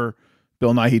before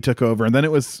Bill Nighy took over, and then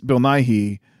it was Bill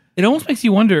Nighy. It almost makes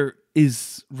you wonder: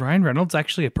 is Ryan Reynolds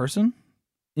actually a person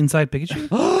inside Pikachu?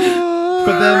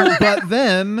 But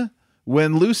then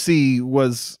when Lucy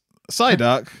was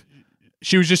Psyduck,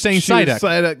 She was just saying she was Psyduck.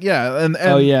 Psyduck, yeah, and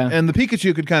Oh, yeah. and the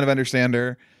Pikachu could kind of understand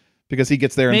her because he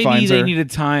gets there and Maybe finds they her. needed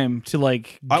time to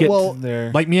get well,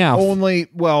 there. Like Meowth.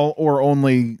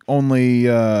 only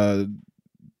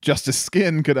Justice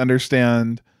Skin could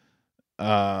understand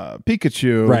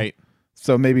Pikachu, Right.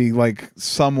 So maybe like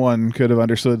someone could have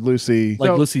understood Lucy,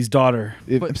 Like Lucy's daughter.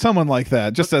 someone like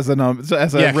that, just as a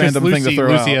as a Yeah, 'cause random thing to Lucy, throw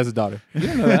Lucy out. has a daughter. You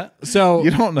don't know that. So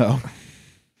You don't know.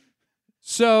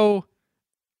 So,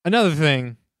 another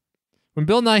thing, when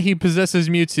Bill Nighy possesses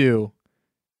Mewtwo,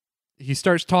 he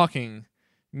starts talking.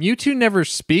 Mewtwo never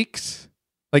speaks.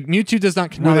 Like, Mewtwo does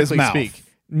not canonically mouth. speak.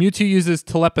 Mewtwo uses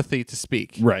telepathy to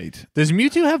speak. Right. Does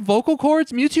Mewtwo have vocal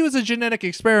cords? Mewtwo is a genetic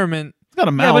experiment. He's got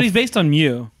a mouth. Yeah, but he's based on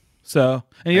Mew. So,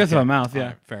 and he does have a mouth,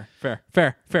 yeah. All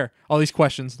right, fair. All these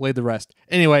questions, laid the rest.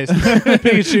 Anyways,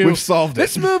 Pikachu. We've solved it.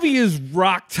 This movie is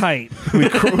rock tight.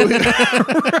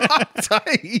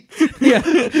 Tight. Yeah,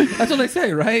 that's what they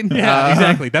say, right? Yeah,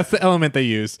 exactly. That's the element they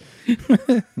use.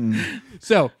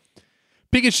 So,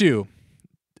 Pikachu,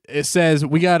 it says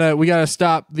we gotta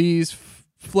stop these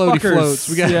floaty Fuckers. floats.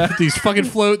 We got Yeah. these fucking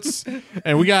floats,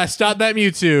 and we gotta stop that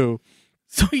Mewtwo.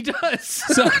 So he does.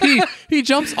 So he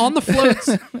jumps on the floats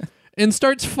and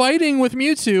starts fighting with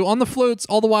Mewtwo on the floats,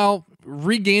 all the while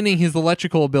regaining his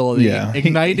electrical ability, Yeah.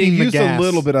 igniting he the used gas. a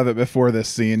little bit of it before this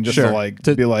scene, just Sure. to like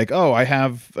To- be like, oh, I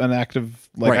have an active,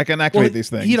 like Right. I can activate these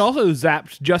things. He'd also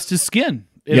zapped just his skin.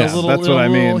 In Yes, a little, that's in a what I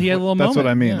little- mean. He had a little That's moment.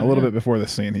 what I mean. Yeah, a little yeah. bit before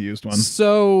this scene, he used one.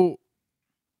 So,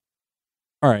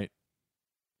 all right.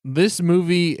 This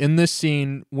movie in this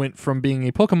scene went from being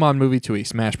a Pokemon movie to a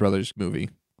Smash Brothers movie.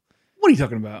 What are you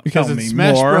talking about? Because Tell in me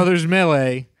Smash more. Brothers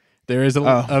Melee, there is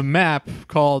Oh. a map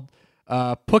called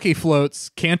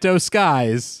Pokefloats Kanto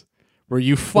Skies, where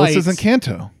you Well, fight. this isn't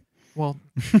Kanto. Well,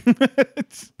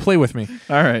 play with me.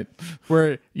 All right.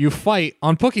 Where you fight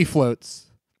on Pokefloats,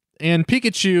 and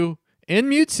Pikachu and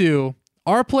Mewtwo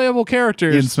are playable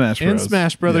characters In Smash Bros.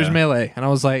 Smash Brothers Yeah. Melee, and I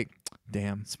was like,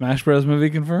 damn. Smash Bros. Movie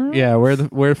confirmed? Yeah, where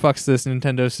the fuck's this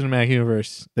Nintendo Cinematic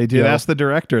Universe? They did Yo. ask the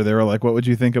director. They were like, "What would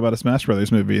you think about a Smash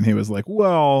Brothers movie?" And he was like,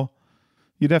 "Well,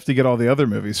 you'd have to get all the other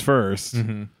movies first."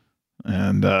 Mhm.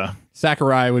 And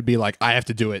Sakurai would be like, I have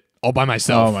to do it all by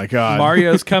myself. oh my god,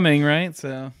 Mario's coming, right?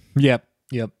 So Yep.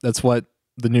 That's what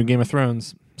the new Game of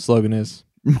Thrones slogan is.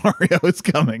 Mario is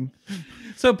coming.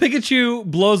 So Pikachu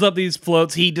blows up these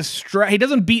floats. He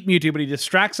doesn't beat Mewtwo, but he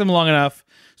distracts him long enough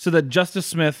so that Justice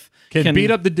Smith Can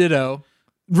beat up the Ditto.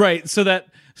 right, so that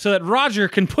Roger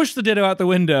can push the Ditto out the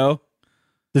window.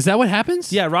 Is that what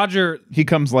happens? Yeah, Roger He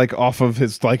comes like off of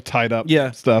his like tied up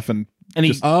stuff, and and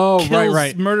he just- Oh, kills,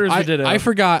 right. murders I, the Ditto. I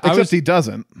forgot. except he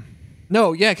doesn't.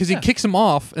 No, yeah, because he kicks him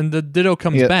off and the Ditto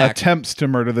comes He back. attempts to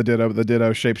murder the Ditto, but the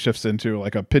Ditto shapeshifts into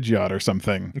like a Pidgeot or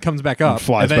something. and comes back up.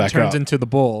 flies and then back turns up. into the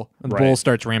bull. And the Right. bull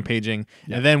starts rampaging.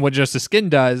 And then what Justice Skin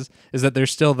does is that there's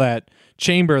still that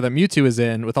chamber that Mewtwo is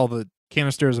in with all the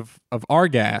canisters of R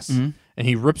gas. And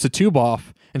he rips a tube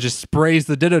off and just sprays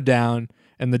the Ditto down.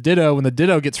 And the Ditto, when the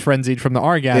Ditto gets frenzied from the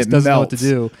R gas, It doesn't know melts, what to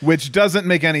do. which doesn't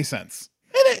make any sense.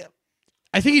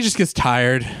 I think he just gets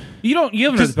tired. you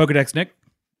haven't read the Pokedex, Nick.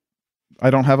 I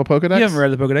don't have a Pokedex. You haven't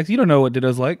read the Pokedex. You don't know what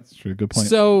Ditto's like. That's a really good point.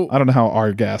 So I don't know how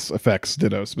our gas affects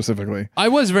Ditto specifically. I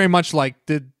was very much like,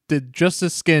 did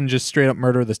Justice Skin just straight up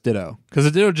murder this Ditto? Because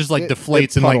the Ditto just like It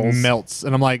deflates and like puddles. melts.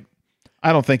 And I'm like,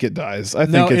 I don't think it dies. I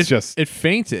no, think it's just it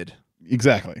fainted.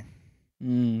 exactly.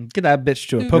 Get that bitch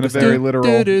to a In a Pokedex. very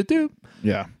literal. Do.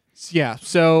 Yeah. Yeah.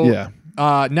 So Yeah.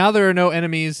 now there are no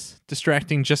enemies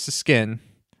distracting Justice Skin.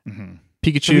 Mm-hmm.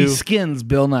 So he Pikachu skins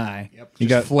Bill Nye. just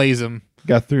got- flays him.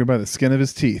 Got through by the skin of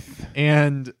his teeth.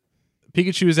 And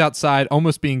Pikachu is outside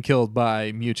almost being killed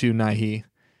by Mewtwo Naihi.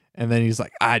 And then he's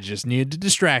like, I just need to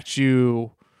distract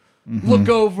you. Mm-hmm. Look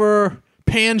over,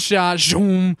 pan shot,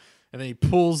 zoom. And then he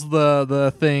pulls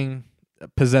the thing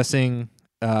possessing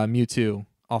Mewtwo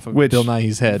off of Which Bill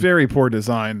Nighy's head. Very poor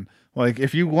design. Like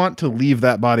if you want to leave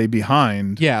that body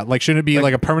behind, Yeah, like shouldn't it be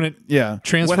like a permanent? yeah.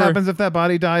 Transfer. What happens if that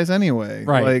body dies anyway?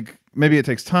 Right. Like maybe it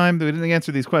takes time. We didn't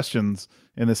answer these questions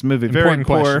in this movie. Very Important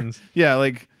poor. questions. Yeah,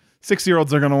 like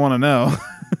 6-year-olds are gonna want to know.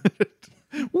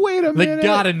 Wait a They minute.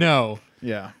 gotta know.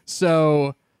 Yeah.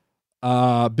 So,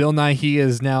 Bill Nighy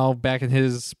is now back in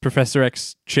his Professor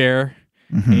X chair,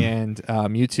 and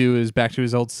Mewtwo is back to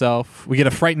his old self. We get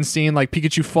a frightened scene, like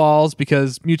Pikachu falls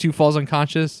because Mewtwo falls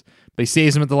unconscious, but he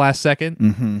saves him at the last second.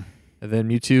 Mm-hmm. And then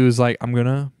Mewtwo is like, "I'm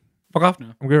gonna." Fuck off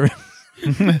now. All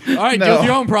right, deal with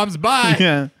your own problems. Bye.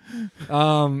 Yeah.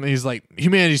 He's like,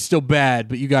 humanity's still bad,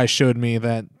 but you guys showed me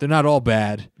that they're not all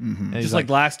bad. And he's Just like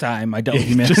last time I dealt with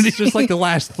humanity. just like the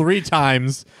last 3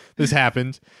 times this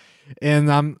happened.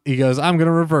 And he goes, I'm going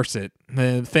to reverse it.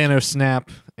 The Thanos snap,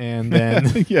 and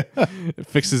then Yeah. it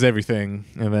fixes everything.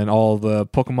 And then all the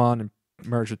Pokemon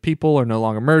merged with people are no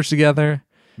longer merged together.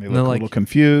 They And look they're a like- little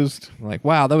confused. Like,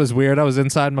 wow, that was weird. I was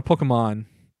inside my Pokemon.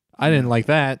 I didn't like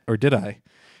that, or did I?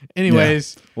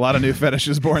 Anyways, A lot of new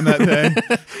fetishes born that day.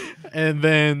 and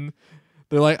then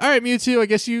they're like, all right, Mewtwo, I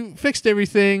guess you fixed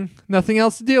everything. Nothing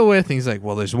else to deal with. And he's like,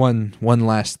 well, there's one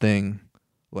last thing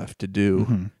left to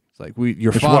do. It's like,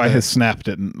 your Which father. why his snap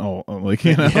didn't. Like,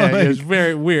 you know, Yeah, like- it was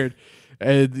very weird.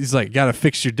 And he's like, gotta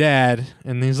fix your dad.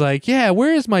 And he's like, yeah,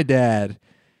 where is my dad?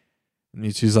 And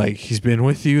Mewtwo's like, he's been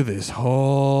with you this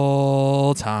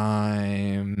whole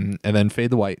time. And then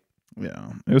fade to white.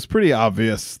 yeah, it was pretty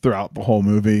obvious throughout the whole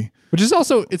movie. Which is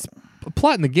also, it's a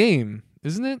plot in the game,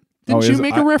 isn't it? Didn't you is-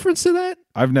 make a reference to that?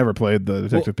 I've never played the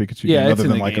Detective Pikachu yeah, game it's other in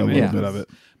than the like game, a little yeah. bit of it.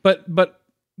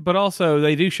 But also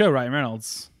they do show Ryan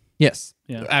Reynolds. Yes.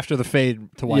 Yeah. After the fade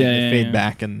to white, Yeah, they yeah, fade yeah.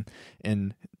 back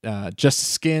and Justice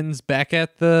Skins back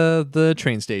at the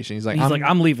train station. He's like,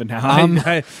 I'm leaving now. I'm-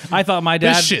 I thought my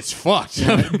dad. this shit's fucked.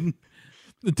 I'm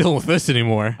not dealing with this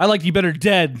anymore. I liked you better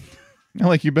dead. I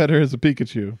like you better as a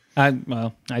Pikachu.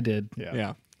 I did.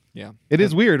 Yeah. Yeah. It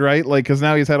is weird, right? Like, because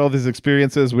now he's had all these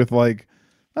experiences with like,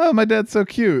 oh, my dad's so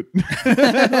cute.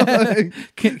 Like,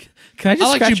 Can I just I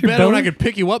liked scratch you your better when I belly? could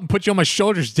pick you up and put you on my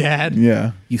shoulders, Dad.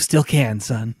 yeah. You still can,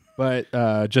 son. But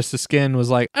Justice Skin was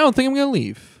like, I don't think I'm gonna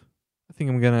leave. I think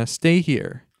I'm gonna stay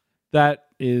here. That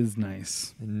is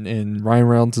nice. And Ryan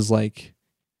Reynolds is like,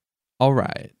 all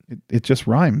right. It just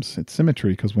rhymes. It's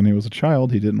symmetry because when he was a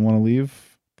child, he didn't want to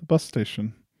leave the bus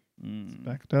station.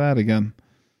 Back to that again.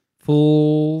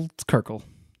 Full Kirkle.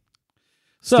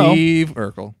 So Steve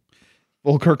Urkel.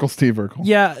 Full Kirkle Steve Urkel.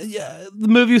 yeah, the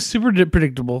movie was super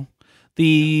predictable.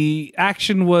 The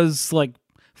action was like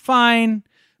fine,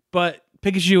 but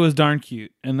Pikachu was darn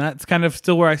cute, and that's kind of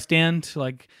still where I stand.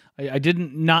 Like I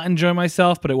didn't not enjoy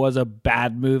myself, but it was a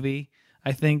bad movie.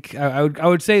 I think I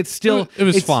would say it's still It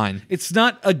was it's- fine. It's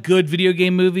not a good video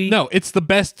game movie. No, it's the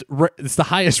best. It's the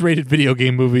highest rated video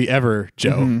game movie ever,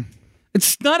 Joe. Mm-hmm.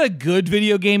 It's not a good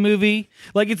video game movie.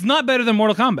 Like it's not better than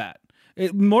Mortal Kombat.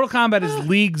 Mortal Kombat is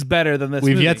leagues better than this.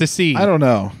 We've movie. yet to see. I don't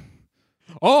know.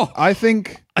 Oh, I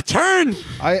think a turn.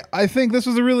 I think this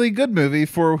was a really good movie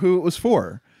for who it was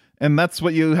for. And that's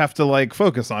what you have to like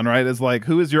focus on, right? Is like,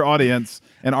 who is your audience,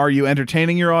 and are you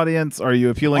entertaining your audience? Are you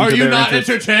appealing Are to you their not interests?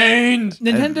 entertained?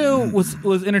 Nintendo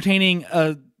was entertaining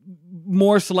a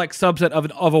more select subset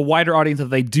of a wider audience that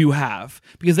they do have,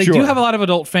 because they do Sure. have a lot of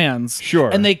adult fans. Sure.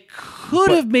 And they could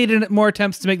have made more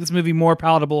attempts to make this movie more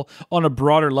palatable on a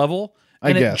broader level,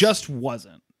 and it guess. just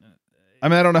wasn't. I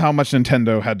mean, I don't know how much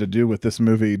Nintendo had to do with this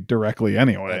movie directly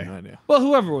anyway. Well,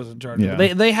 whoever was in charge, Yeah. of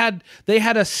it. they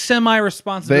had a semi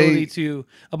responsibility They- to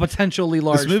a potentially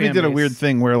large. This movie fan did a base. weird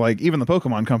thing where like even the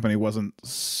Pokemon company wasn't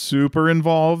super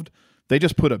involved. They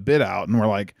just put a bid out and were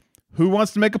like, who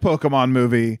wants to make a Pokemon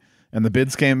movie? And the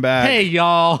bids came back. Hey,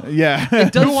 y'all. Yeah.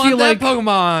 It does Who want feel that like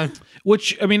Pokemon?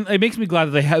 Which, I mean, it makes me glad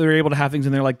that they were able to have things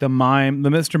in there like the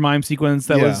Mr. Mime sequence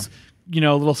that Yeah. was, a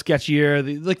little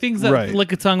sketchier, like things that Right.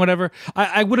 lick a tongue, whatever.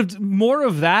 I would have more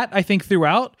of that. I think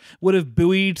throughout would have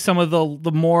buoyed some of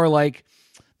the more like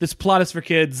this plot is for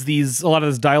kids. A lot of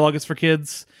this dialogue is for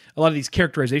kids. A lot of these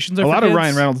characterizations are A for lot kids. of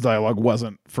Ryan Reynolds dialogue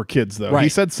wasn't for kids though. He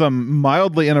Right. said some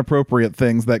mildly inappropriate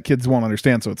things that kids won't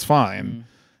understand, so it's fine.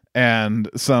 And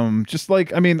some just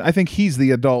like, I mean, I think he's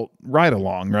the adult ride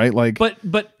along, right? Like,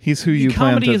 But he's who you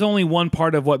plan comedy to. is only one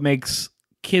part of what makes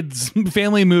kids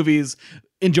family movies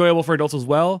enjoyable for adults as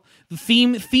well. The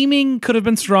theming could have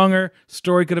been stronger,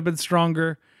 story could have been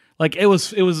stronger. Like it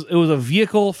was a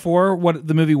vehicle for what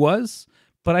the movie was,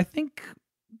 but I think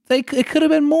it could have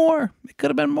been more. It could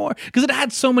have been more because it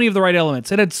had so many of the right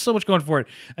elements. It had so much going for it.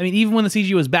 I mean, even when the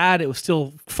CG was bad, it was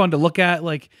still fun to look at.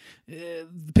 Like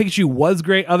Pikachu was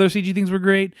great. Other CG things were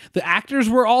great. The actors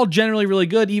were all generally really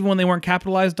good, even when they weren't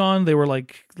capitalized on. They were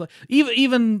like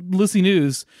even Lucy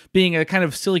News, being a kind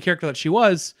of silly character that she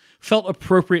was, felt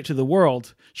appropriate to the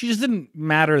world. She just didn't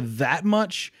matter that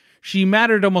much. She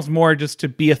mattered almost more just to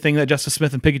be a thing that Justice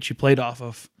Smith and Pikachu played off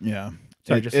of. Yeah.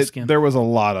 Sorry, just the skin. There was a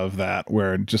lot of that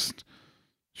where just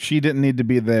she didn't need to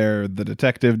be there. The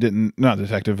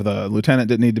lieutenant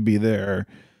didn't need to be there.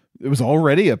 It was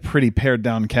already a pretty pared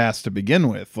down cast to begin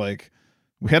with. Like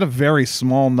we had a very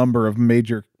small number of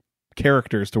major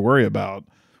characters to worry about,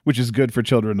 which is good for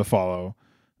children to follow.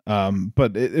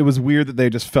 But it was weird that they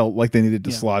just felt like they needed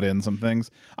to slot in some things.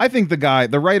 I think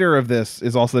the writer of this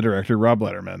is also the director, Rob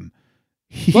Letterman.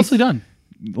 Mostly done.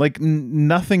 Like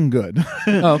nothing good.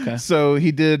 Oh, okay. So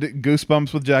he did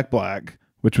Goosebumps with Jack Black,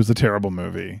 which was a terrible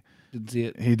movie. Didn't see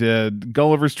it. He did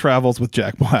Gulliver's Travels with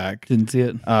Jack Black. Didn't see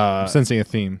it. I'm sensing a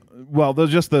theme. Well,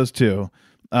 just those two.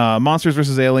 Monsters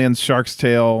vs. Aliens, Shark's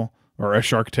Tale, or A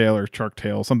Shark Tale, or Shark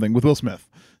Tale, something with Will Smith.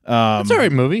 It's all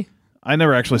right movie. I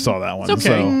never actually saw that one. It's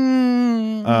okay.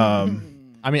 So,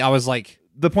 I mean, I was like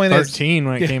the point is, 13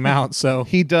 when it came out, so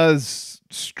he does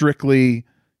strictly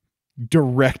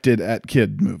directed at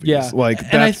kid movies. Yeah. Like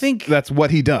And I think- that's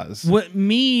what he does. What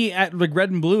me at like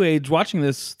red and blue age watching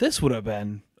this would have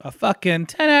been a fucking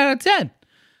 10 out of 10.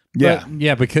 Yeah.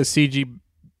 Yeah, because CG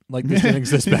like this didn't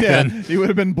exist back Yeah, then. he would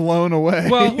have been blown away.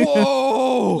 Well,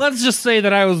 Whoa! let's just say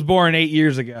that I was born 8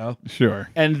 years ago. Sure.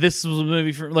 And this was a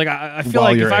movie for like I feel While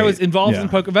like if you're I was 8, involved yeah.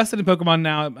 in invested in Pokemon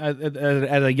now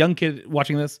as a young kid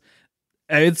watching this,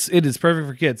 it is perfect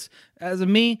for kids. As of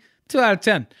me, 2 out of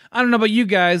 10. I don't know about you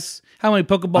guys, how many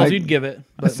Pokeballs you'd give it.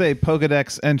 I But, say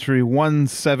Pokedex entry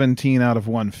 117 out of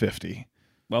 150.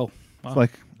 well, It's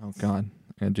like, Oh god,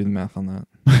 I gotta do the math on that.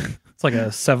 it's like a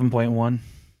 7.1.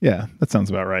 yeah, that sounds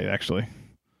about right, actually.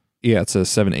 Yeah, it's a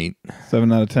 7-8.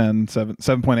 7 out of 10,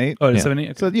 7.8. Oh, it's Yeah.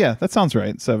 78. So yeah, that sounds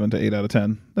right. 7 to 8 out of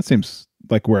 10. That seems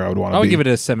like where I would want to I be. would give it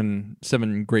a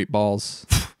 7 great balls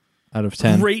out of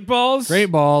 10. Great balls?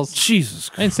 Great balls. Jesus.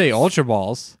 I didn't say ultra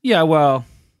balls. Yeah, well,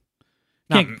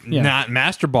 Not, yeah. not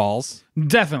master balls.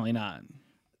 definitely not.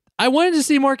 I wanted to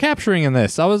see more capturing in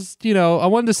this. I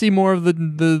wanted to see more of the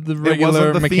regular it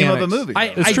wasn't the mechanics. theme of the movie.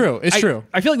 It's true. It's true.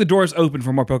 I feel like the door is open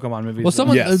for more Pokemon movies. Well,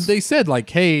 someone Yes. they said like,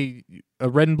 hey, a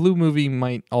red and blue movie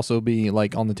might also be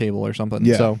like on the table or something.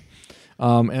 Yeah. So,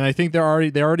 and I think they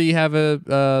already have a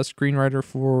screenwriter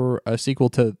for a sequel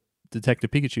to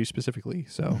Detective Pikachu specifically.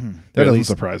 So That they're at doesn't least,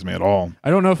 surprise me at all. I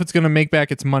don't know if it's going to make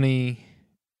back its money.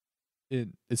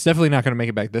 It's definitely not going to make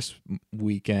it back this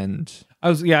weekend.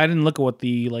 I didn't look at what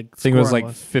the like. I think it was scoring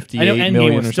like I 58 know Endgame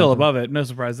million was or still something. above it. No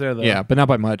surprise there, though. Yeah, but not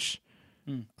by much.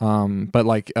 Hmm. But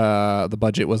like the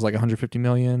budget was like 150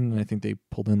 million, and I think they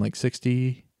pulled in like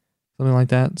 60, something like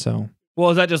that. So Well,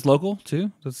 is that just local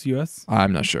too? That's U.S.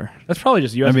 I'm not sure. That's probably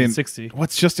just U.S. I mean, 60.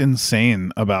 What's just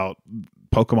insane about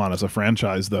Pokemon as a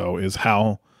franchise, though, is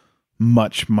how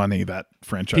much money that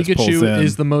franchise pulls in. Pikachu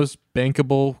is the most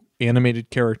bankable animated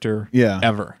character yeah.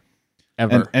 ever.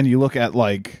 And you look at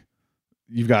like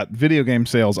you've got video game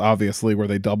sales, obviously, where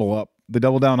they double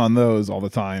down on those all the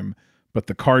time. But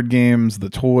the card games, the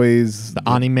toys, The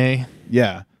anime,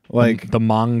 yeah, like the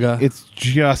manga. it's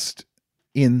just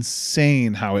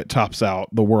insane how it tops out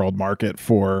the world market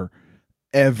for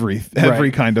every kind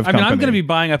of I mean, company. I'm going to be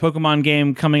buying a Pokemon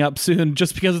game coming up soon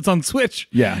just because it's on Switch.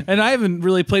 Yeah. And I haven't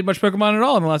really played much Pokemon at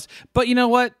all in the last. But you know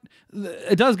what?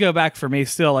 It does go back for me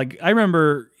still. Like, I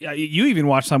remember you even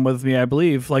watched some with me, I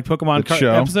believe, like Pokemon The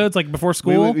show. episodes, like before We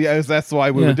school. would, yeah, that's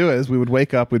why we Yeah. would do it. Is we would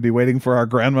wake up, we'd be waiting for our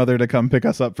grandmother to come pick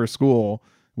us up for school.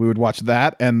 We would watch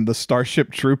that and the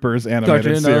Starship Troopers animated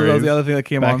Cartoon, that series was the other thing that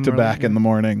came back on. to back in the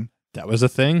morning. that was a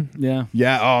thing. Yeah.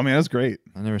 Yeah. Oh man, it was great.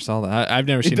 I never saw that. I've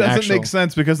never It seen doesn't actual. make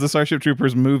sense because the Starship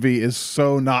Troopers movie is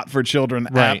so not for children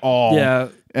Right. at all. Yeah.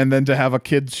 And then to have a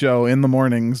kids show in the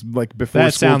mornings, like before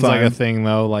That school sounds time. like a thing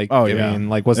though. Like, Oh, I yeah. mean,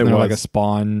 like wasn't It there like a was.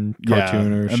 Spawn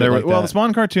cartoon or and shit there like well, that? the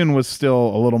Spawn cartoon was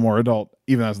still a little more adult,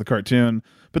 even as the cartoon.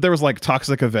 But there was like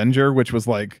Toxic Avenger, which was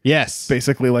like Yes,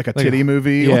 basically like a titty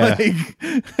movie, yeah. like,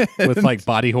 with like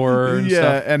body horror and yeah,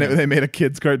 stuff. and they made a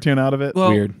kids cartoon out of it.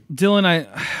 Well, Weird. Dylan,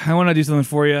 I want to do something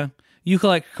for you. You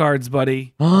collect cards,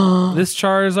 buddy. This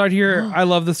Charizard here, I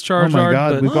love this Oh Charizard. my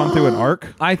god, but we've gone through an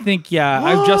arc. I think, yeah,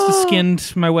 I've just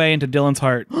skinned my way into Dylan's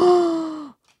heart.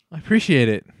 I appreciate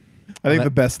it. I think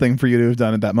the best thing for you to have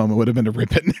done at that moment would have been to rip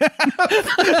it.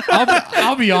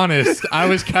 I'll be honest. I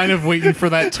was kind of waiting for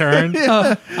that turn.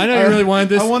 I know you really wanted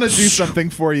this. I want to do something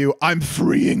for you. I'm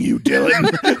freeing you,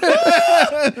 Dylan.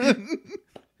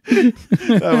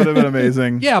 That would have been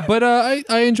amazing. Yeah, but I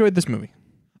enjoyed this movie.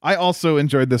 I also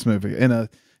enjoyed this movie in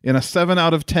a 7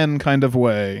 out of 10 kind of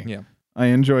way. Yeah. I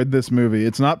enjoyed this movie.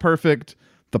 It's not perfect.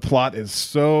 The plot is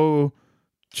so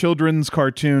children's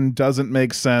cartoon, doesn't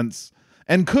make sense,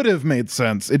 and could have made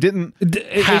sense. It didn't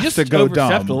It have just to go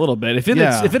overstepped dumb. a little bit. If it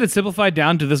Yeah. had simplified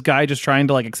down to this guy just trying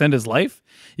to like extend his life,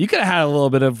 you could have had a little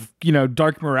bit of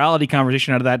dark morality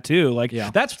conversation out of that too. Like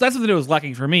Yeah. that's what it was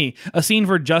lacking for me. A scene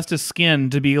for Justice Skin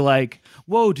to be like,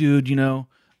 "Whoa, dude,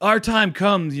 our time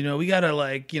comes. We gotta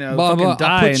Blah, fucking blah,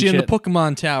 die I'll put and you in the shit."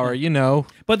 Pokemon Tower,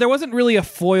 But there wasn't really a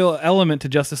foil element to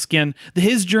Justice Skin.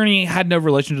 His journey had no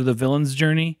relation to the villain's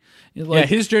journey. yeah,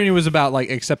 his journey was about like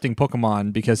accepting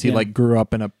Pokemon because he Yeah. like grew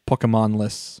up in a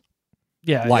Pokemon-less.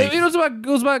 Yeah, life. it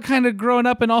was about kind of growing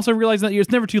up and also realizing that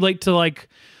it's never too late to like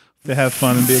to have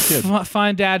fun and be a kid.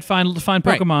 find dad, find Right.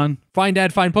 Pokemon. Find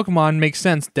Dad, find Pokemon makes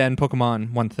sense. Dad and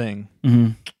Pokemon, one thing.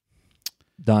 Mhm.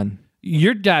 Done.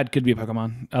 Your dad could be a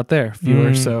Pokemon out there,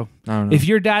 viewer. So I don't know. if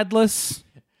you're dadless,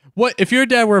 What if your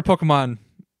dad were a Pokemon?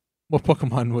 What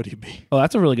Pokemon would he be? oh,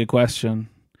 that's a really good question.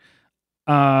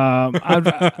 I'm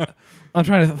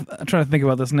trying to think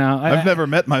about this now. I've never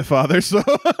met my father, so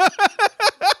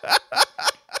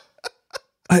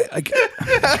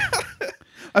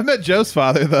I met Joe's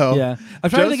father though. Yeah, I'm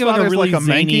trying to think of like a father's really like a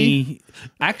zany.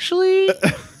 Actually,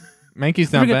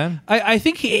 Mankey's not bad. I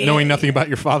think Knowing nothing about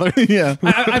your father. Yeah.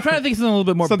 I'm trying to think of something a little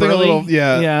bit more Something a burly. little-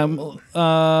 yeah.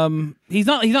 Yeah. He's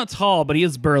not tall, but he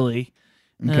is burly.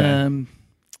 Okay.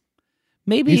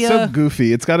 Maybe. He's so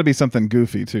goofy. It's got to be something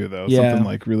goofy too, though. Yeah. Something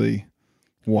like really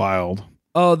wild.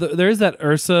 Oh, there is that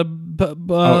Ursa.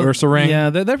 Ursa ring? Yeah,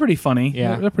 they're pretty funny.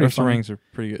 Yeah, they're pretty Ursa funny. rings are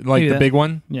pretty good. Like Maybe the that. big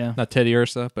one, Yeah, not Teddy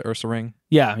Ursa, but Ursa ring.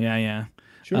 yeah.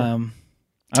 Sure. Um,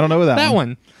 I don't know that, That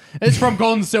one. It's from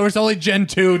Golden Silver. It's only Gen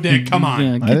 2, Nick. Come on.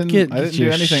 yeah, I didn't get do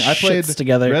your anything. I played shits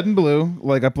together. Red and Blue.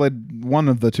 Like I played one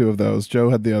of the two of those. Joe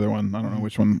had the other one. I don't know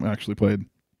which one I actually played.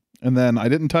 And then I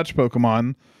didn't touch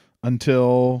Pokemon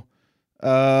until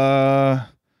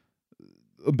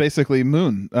basically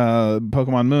Moon.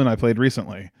 Pokemon Moon I played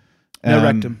recently. No And-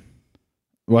 rectum.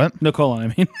 What? No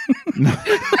colon. I mean.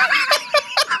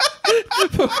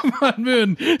 Pokemon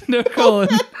Moon. No colon.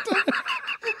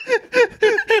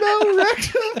 No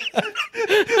rectum.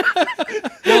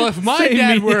 Well, if my Same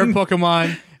dad were a meaning.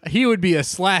 Pokemon, he would be a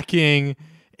Slacking,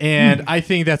 and I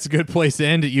think that's a good place to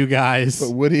end it, you guys.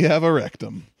 But would he have a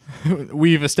rectum?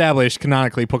 We've established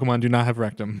canonically Pokemon do not have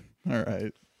rectum. All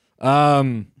right.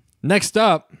 Next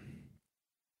up.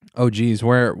 Oh, geez,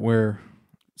 where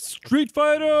Street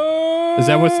Fighter. is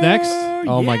that? What's next?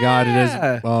 Oh my God, it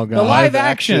Yeah. is. Oh God, The live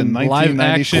action. Live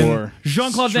 1994. action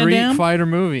Jean-Claude Van Street Damme. Fighter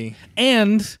movie.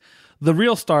 And the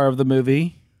real star of the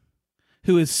movie,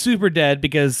 who is super dead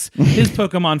because his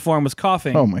Pokemon form was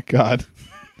coughing. Oh my God.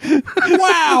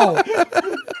 Wow.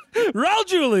 Raul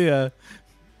Julia.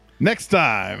 Next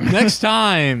time. Next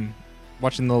time,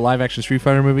 watching the live action Street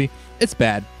Fighter movie, it's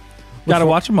bad. Gotta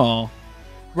watch them all.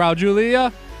 Raul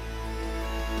Julia.